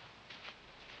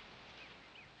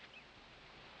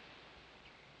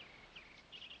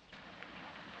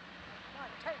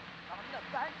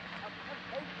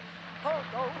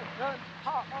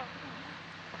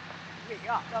 We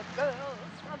are the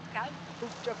girls from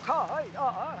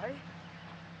Kampuchea.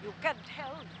 You can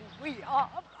tell who we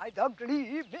are by the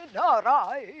gleam in our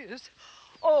eyes.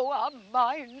 Oh, our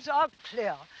minds are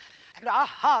clear and our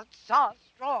hearts are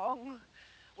strong.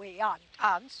 We are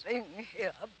dancing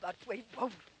here, but we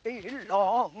won't be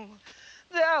long.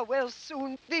 There will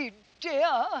soon be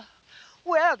deer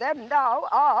where there now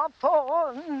are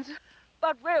fawns,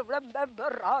 but we'll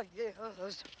remember our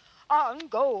years on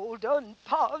Golden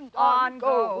Pond, on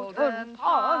Golden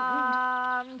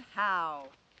Pond. How?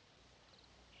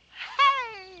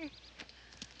 Hey!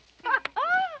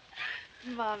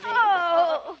 Mommy.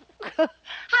 Oh!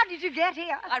 How did you get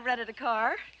here? I rented a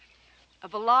car. A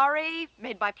BluRay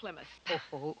made by Plymouth.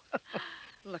 Oh.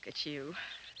 Look at you.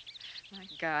 My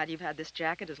God, you've had this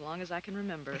jacket as long as I can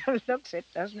remember. Looks it,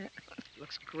 doesn't it?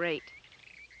 Looks great.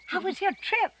 How was your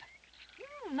trip?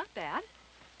 Not bad.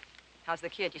 How's the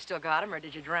kid? You still got him, or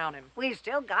did you drown him? We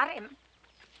still got him.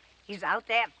 He's out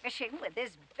there fishing with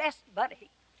his best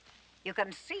buddy. You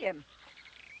can see him.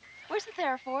 Where's it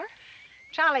there for?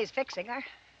 Charlie's fixing her.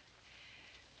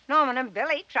 Norman and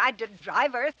Billy tried to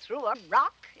drive her through a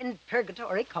rock in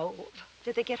Purgatory Cove.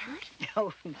 Did they get hurt?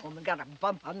 No, Norman got a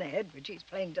bump on the head when she's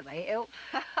playing to the hill.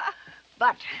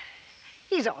 But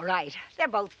he's all right. They're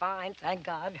both fine, thank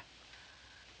God.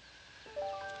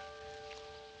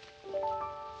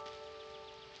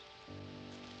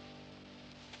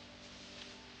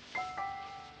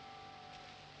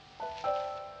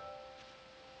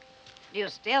 Do you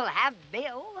still have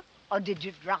Bill, or did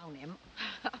you drown him?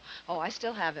 Oh, I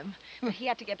still have him. But he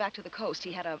had to get back to the coast.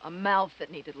 He had a mouth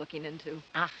that needed looking into.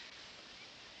 Ah.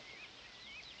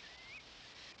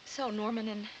 So Norman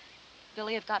and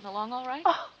Billy have gotten along all right?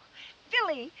 Oh,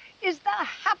 Billy is the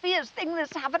happiest thing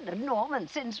that's happened to Norman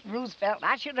since Roosevelt.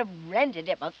 I should have rented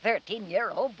him a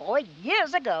 13-year-old boy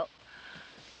years ago.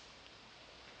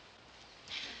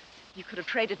 You could have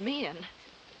traded me in.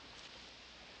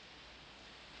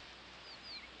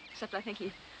 Except I think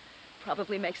he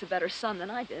probably makes a better son than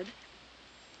I did.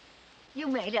 You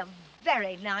made a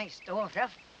very nice daughter.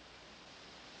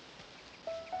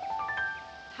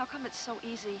 How come it's so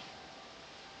easy?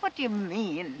 What do you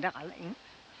mean, darling?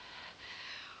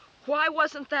 Why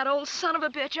wasn't that old son of a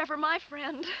bitch ever my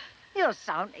friend? You're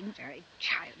sounding very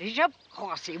childish. Of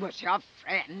course he was your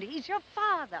friend. He's your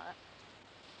father.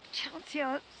 Chelsea,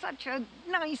 you're such a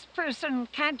nice person.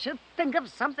 Can't you think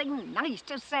of something nice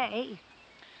to say?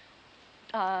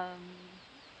 I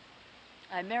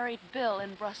married Bill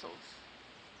in Brussels.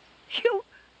 You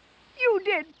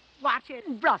did what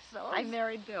in Brussels? I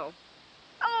married Bill.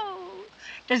 Oh,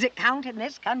 does it count in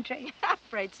this country?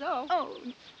 Afraid so. Oh,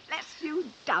 bless you,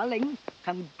 darling.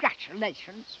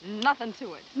 Congratulations. Nothing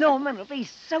to it. Norman will be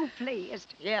so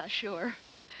pleased. Yeah, sure.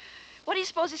 What do you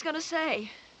suppose he's going to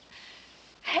say?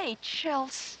 Hey,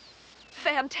 Chels,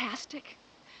 fantastic.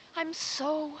 I'm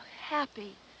so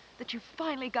happy that you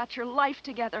finally got your life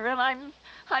together, and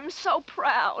I'm so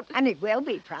proud. And he will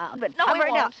be proud, but No, he cover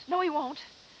it won't. up. No, he won't.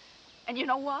 And you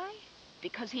know why?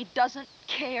 because he doesn't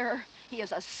care. He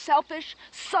is a selfish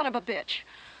son of a bitch.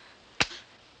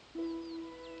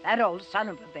 That old son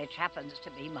of a bitch happens to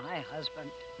be my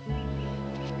husband.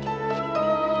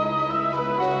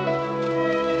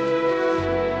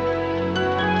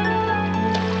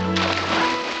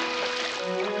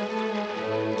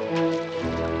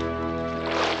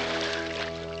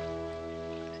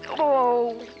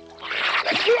 Oh.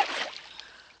 Shit!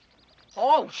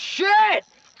 Oh, shit!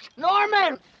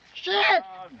 Norman! Shit!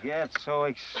 Don't get so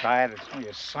excited. It's only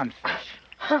a sunfish.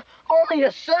 Only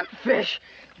a sunfish.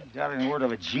 You got any word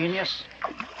of a genius?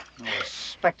 No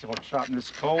respectable trout in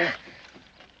this cove.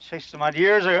 Chased them out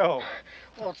years ago.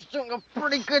 Well, it's doing a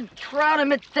pretty good trout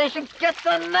imitation. Get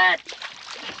the net!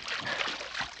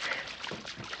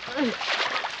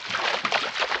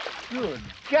 Good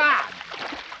God!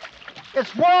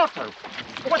 It's Walter!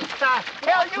 What the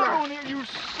hell you doing here, you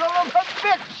son of a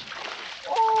bitch?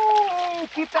 Oh,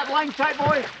 keep that line tight,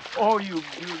 boy. Oh, you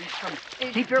son.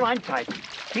 Keep your line tight.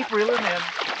 Keep reeling in.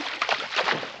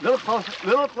 Little closer,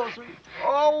 little closer.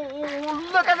 Oh,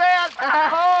 look at that!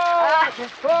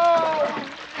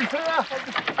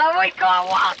 Oh, we caught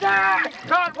Walter!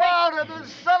 Caught Walter, the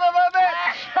son of a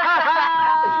bitch!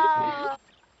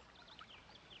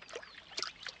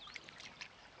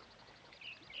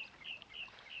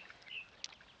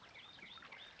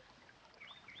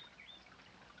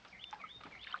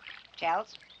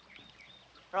 Charles,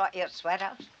 brought your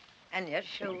sweater and your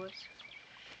shoes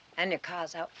and your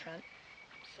car's out front.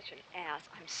 Such an ass.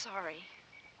 I'm sorry.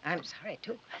 I'm sorry,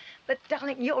 too. But,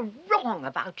 darling, you're wrong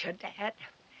about your dad.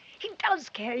 He does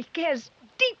care. He cares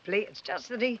deeply. It's just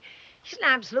that he's an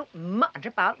absolute mutt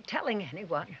about telling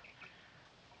anyone.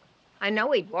 I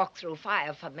know he'd walk through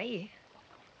fire for me.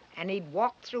 And he'd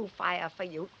walk through fire for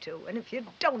you, too. And if you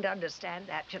don't understand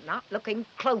that, you're not looking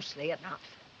closely enough.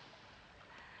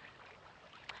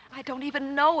 I don't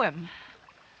even know him.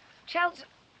 Chelsea,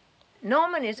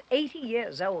 Norman is 80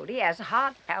 years old. He has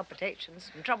heart palpitations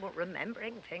and trouble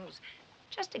remembering things.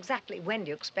 Just exactly when do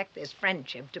you expect this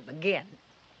friendship to begin?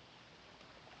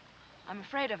 I'm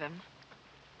afraid of him.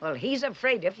 Well, he's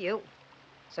afraid of you.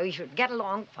 So you should get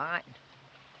along fine.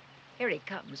 Here he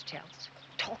comes, Chelsea.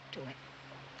 Talk to him.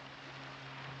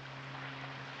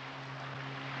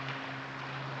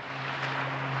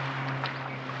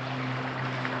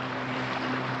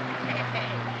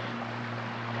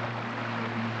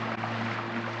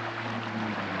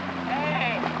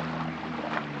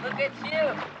 It's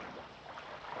you.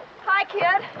 Hi,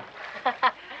 kid.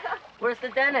 Where's the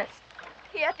dentist?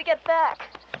 He had to get back.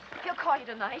 He'll call you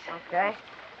tonight. Okay.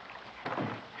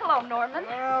 Hello, Norman.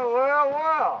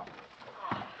 Well.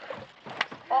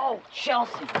 Oh,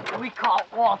 Chelsea, we caught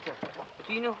Walter.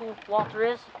 Do you know who Walter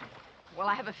is? Well,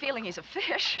 I have a feeling he's a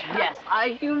fish. Yes,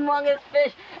 a humongous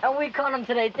fish. And we caught him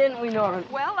today, didn't we, Norman?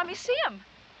 Well, let me see him.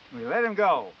 We let him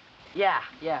go. Yeah,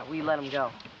 we let him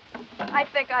go. I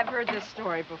think I've heard this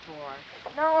story before.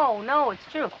 No, it's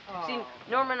true. Oh. See,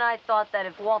 Norman and I thought that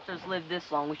if Walter's lived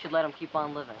this long, we should let him keep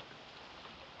on living.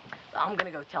 I'm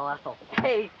gonna go tell Ethel.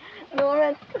 Hey,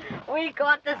 Norman, we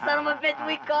caught the son of a bitch.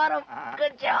 We caught him.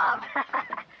 Good job.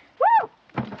 Woo!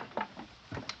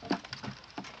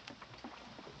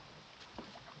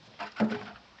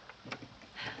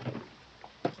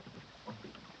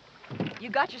 You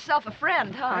got yourself a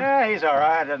friend, huh? Yeah, he's all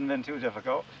right. Hasn't been too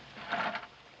difficult.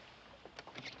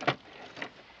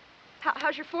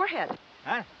 How's your forehead?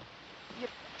 Huh?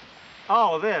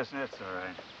 Oh, that's all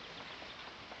right.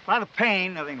 A lot of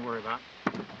pain, nothing to worry about.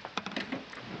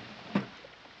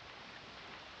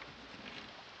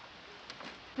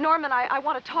 Norman, I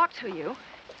want to talk to you.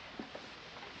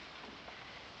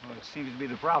 Well, it seems to be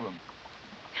the problem.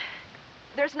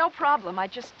 There's no problem. I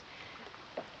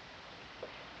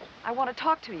want to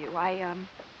talk to you. I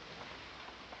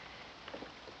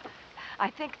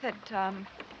think that,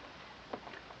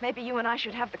 maybe you and I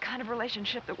should have the kind of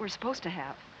relationship that we're supposed to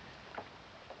have.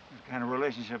 What kind of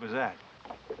relationship is that?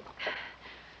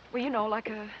 Well, you know, like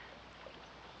a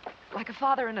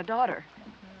father and a daughter.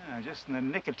 Yeah, just in the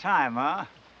nick of time, huh?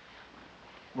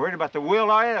 Worried about the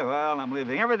will, are you? Well, I'm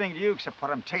leaving everything to you except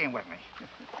what I'm taking with me.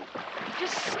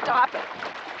 Just stop it.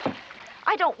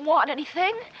 I don't want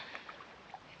anything.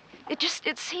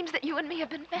 It seems that you and me have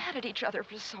been mad at each other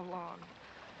for so long.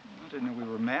 I didn't know we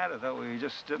were mad. I thought we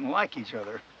just didn't like each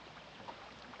other.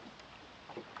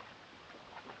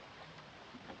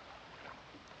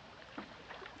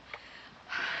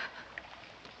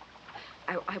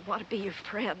 I want to be your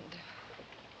friend.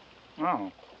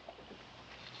 Oh.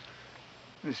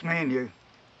 This mean you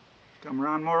come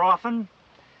around more often?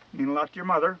 Mean a lot to your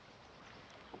mother?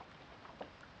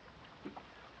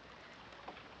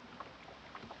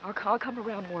 All I'll come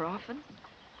around more often.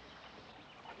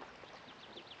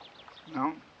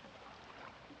 No?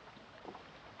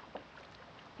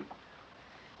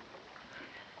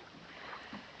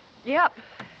 Yep.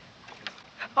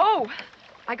 Oh,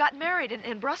 I got married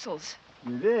in Brussels.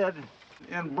 You did?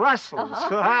 In Brussels?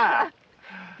 Uh-huh.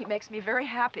 He makes me very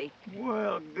happy.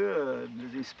 Well, good.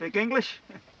 Does he speak English?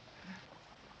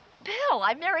 Bill,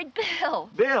 I married Bill.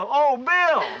 Bill. Oh,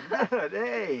 Bill. Good.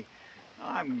 Hey,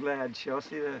 I'm glad,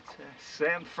 Chelsea. That's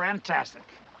fantastic.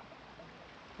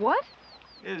 What?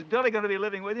 Is Billy going to be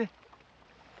living with you?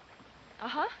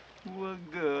 Uh-huh. Well,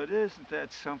 good. Isn't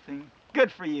that something?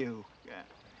 Good for you. Yeah.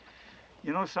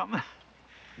 You know something?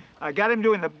 I got him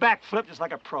doing the backflip just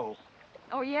like a pro.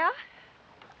 Oh, yeah?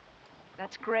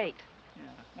 That's great. Yeah.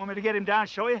 Want me to get him down and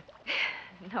show you?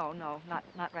 No, not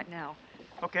right now.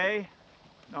 Okay.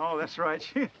 No, that's right.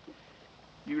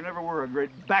 You never were a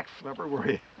great backflipper, were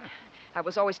you? I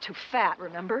was always too fat,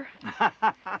 remember?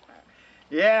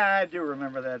 Yeah, I do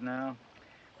remember that now.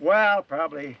 Well,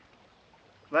 probably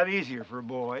a lot easier for a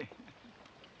boy.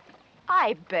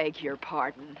 I beg your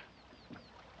pardon.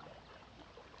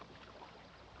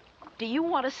 Do you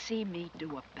want to see me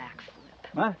do a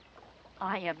backflip? What?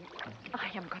 I am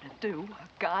gonna do a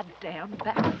goddamn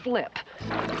backflip.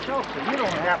 Chelsea, you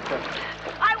don't have to.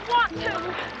 I want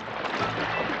to.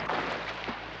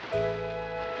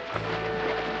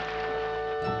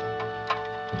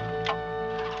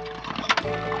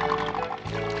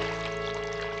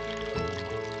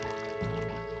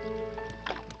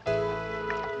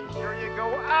 Be sure you go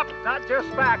up, not just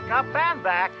back, up and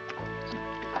back.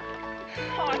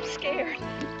 Oh, I'm scared.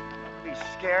 Be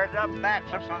scared up.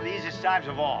 Backflip's one of the easiest times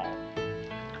of all.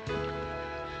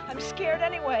 I'm scared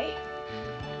anyway.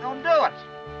 Don't do it.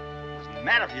 Doesn't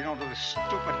matter if you don't do the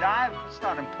stupid dive. It's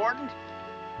not important.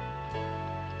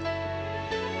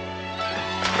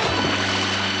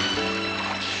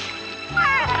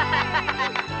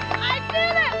 I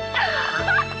did it!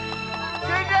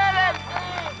 She did it!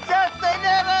 Chelsea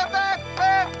did a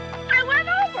backflip! I went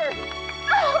over.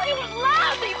 Oh, it was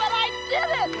lousy, but I did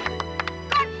it.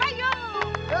 Good for you.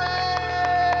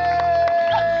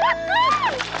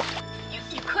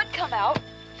 You could come out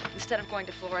instead of going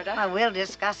to Florida. Well, we'll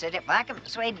discuss it. If I can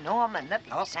persuade Norman that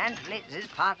Los Angeles is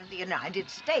part of the United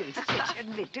States, it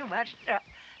shouldn't be too much.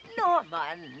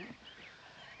 Norman,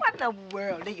 what in the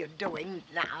world are you doing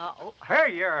now?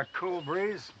 Hey, you're a cool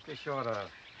breeze. Guess you ought to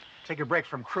take a break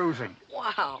from cruising.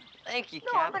 Wow. Thank you,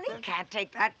 Norman, Captain. he can't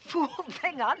take that fool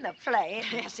thing on the plane.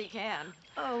 Yes, he can.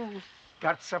 Oh,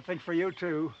 Got something for you,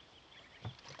 too.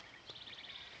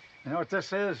 You know what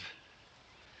this is?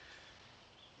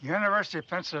 University of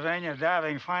Pennsylvania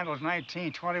diving finals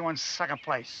 1921, second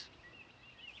place.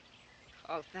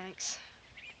 Oh, thanks.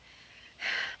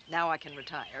 Now I can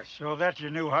retire. So that your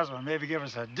new husband maybe give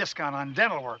us a discount on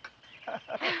dental work.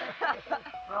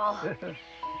 Well,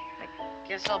 I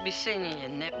guess I'll be seeing you,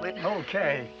 nitwit.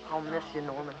 Okay. I'll miss you,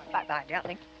 Norman. bye-bye,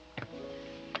 darling.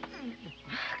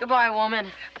 Goodbye,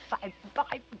 woman.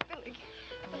 Bye-bye, Billy.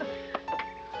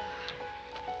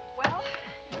 Well,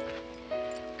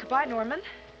 goodbye, Norman.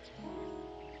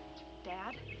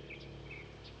 Dad.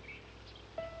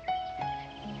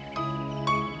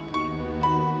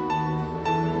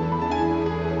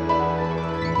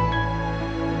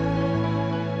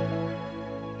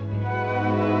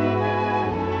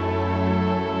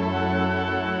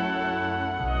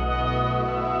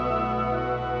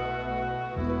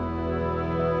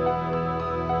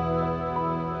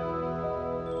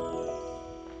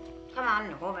 Come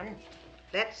on, Norman.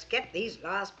 Let's get these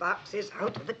last boxes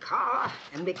out of the car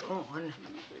and be gone.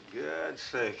 For God's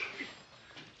sake.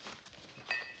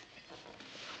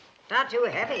 Not too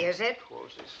heavy, is it? Of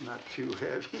course, it's not too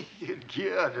heavy. Good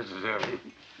God, this is heavy.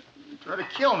 You're trying to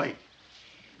kill me.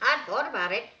 I thought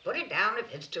about it. Put it down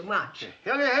if it's too much. What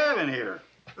the hell you have in here?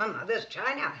 My mother's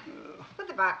china. Put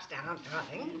the box down,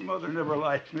 darling. Your mother never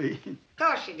liked me. Of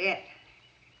course she did.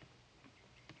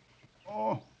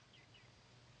 Oh.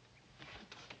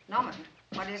 Norman,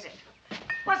 what is it?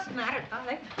 What's the matter,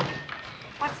 darling?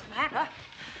 What's the matter?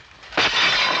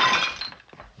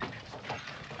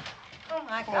 Oh,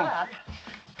 my God.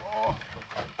 Oh.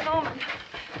 Norman.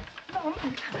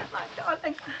 Norman, my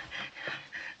darling.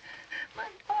 My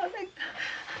darling.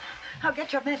 I'll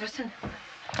get your medicine.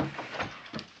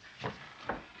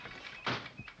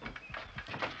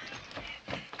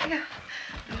 Here.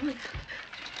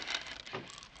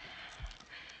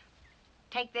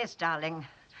 Take this, darling.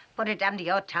 Put it under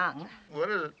your tongue. What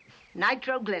is it?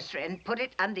 Nitroglycerin. Put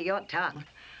it under your tongue.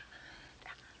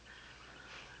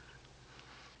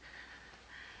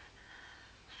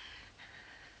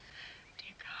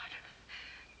 Dear God.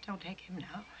 Don't take him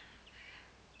now.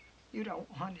 You don't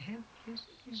want him.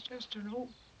 He's just an old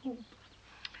poop.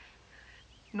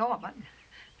 Norman.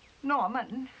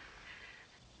 Norman.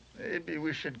 Maybe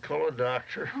we should call a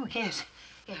doctor. Oh, yes.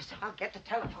 Yes, I'll get the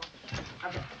telephone.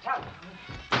 I'll get the telephone.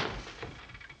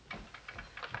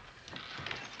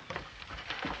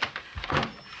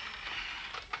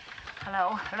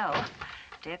 Hello.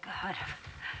 Dear God.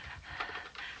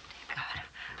 Dear God.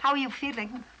 How are you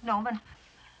feeling, Norman?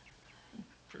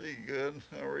 Pretty good.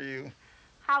 How are you?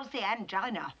 How's the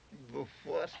angina? The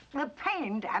what? The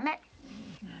pain, damn it.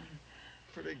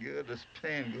 Pretty good as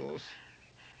pain goes.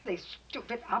 The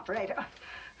stupid operator.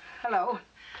 Hello.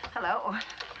 Now,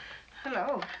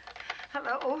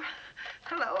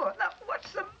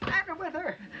 what's the matter with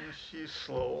her? She's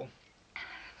slow.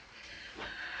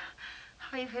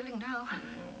 How are you feeling now?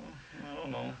 I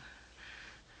don't know.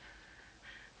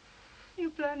 You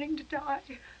planning to die?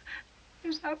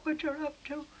 Is that what you're up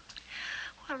to?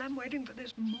 While I'm waiting for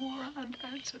this moron to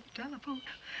answer the telephone,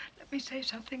 let me say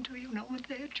something to you, Norman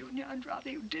Thayer, Jr. I'd rather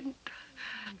you didn't.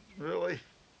 Really?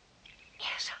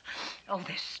 Yes. Oh,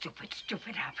 this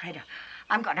stupid operator.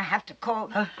 I'm going to have to call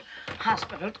the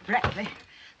hospital directly.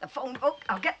 The phone book.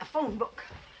 I'll get the phone book.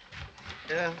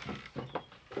 Yeah.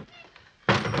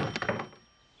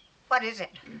 What is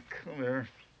it? Come here.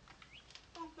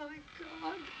 Oh, my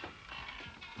God.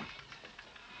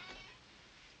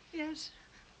 Yes,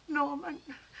 Norman,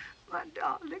 my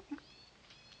darling.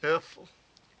 Ethel.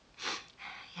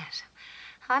 Yes,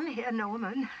 I'm here,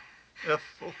 Norman.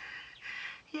 Ethel.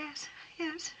 Yes.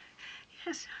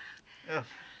 Ethel.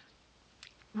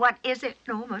 What is it,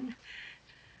 Norman?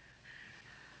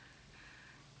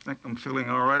 I think I'm feeling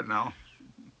all right now.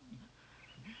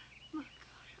 My God,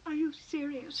 are you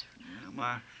serious? Yeah,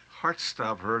 my heart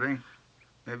stopped hurting.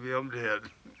 Maybe I'm dead.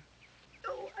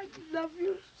 Oh, I love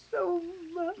you so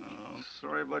much. Oh,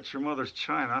 sorry about your mother's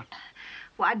china.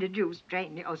 Why did you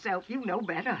strain yourself? You know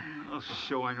better. I was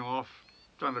showing off,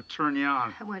 trying to turn you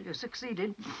on. Well, you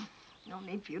succeeded. No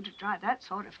need for you to try that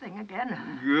sort of thing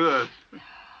again. Good.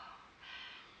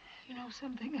 You know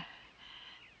something?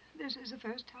 This is the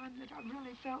first time that I've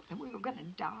really felt that we were going to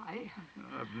die.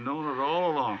 I've known it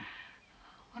all along.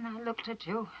 When I looked at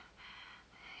you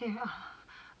here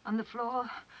on the floor,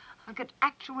 I could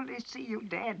actually see you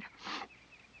dead.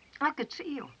 I could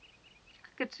see you.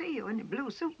 I could see you in your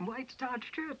blue suit and white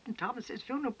starched shirt in Thomas's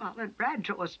funeral parlor at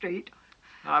Bradshaw Street.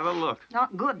 How'd it look?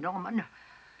 Not good, Norman.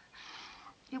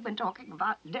 You've been talking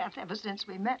about death ever since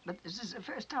we met, but this is the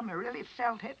first time I really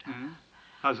felt it. Mm-hmm.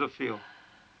 How's it feel?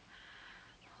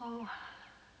 Oh,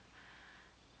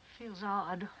 feels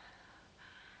odd.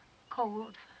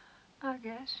 Cold, I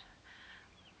guess.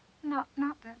 Not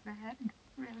that bad,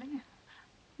 really.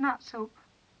 Not so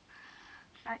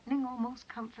frightening, almost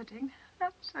comforting.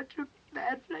 Not such a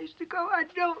bad place to go. I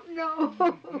don't know.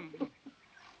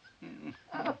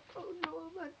 Oh,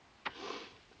 Norman.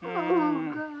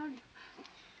 Oh, God.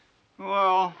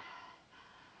 Well,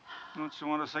 don't you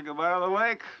want to say goodbye to the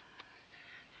lake?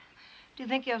 Do you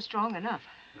think you're strong enough?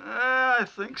 I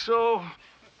think so.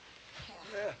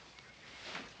 Yeah.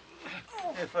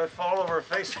 If I fall over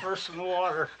face first in the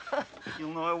water,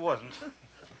 you'll know I wasn't.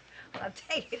 Well,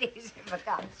 take it easy, for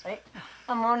God's sake.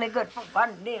 I'm only good for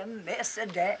one near miss a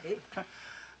day.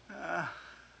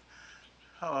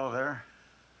 Hello there.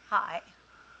 Hi.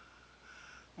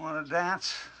 Want to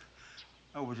dance?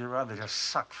 Or would you rather just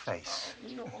suck face?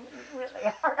 No, you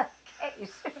really are a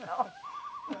case, you know.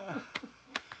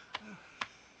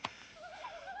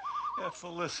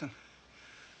 Ethel, listen.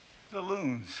 The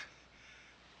loons.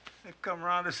 They've come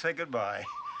around to say goodbye.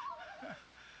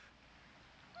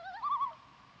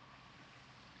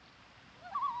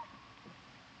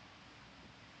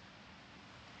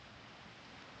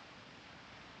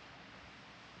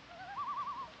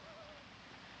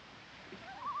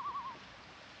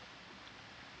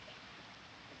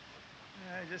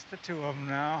 Just the two of them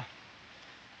now.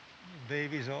 The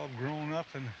baby's all grown up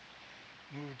and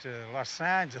moved to Los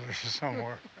Angeles or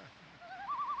somewhere.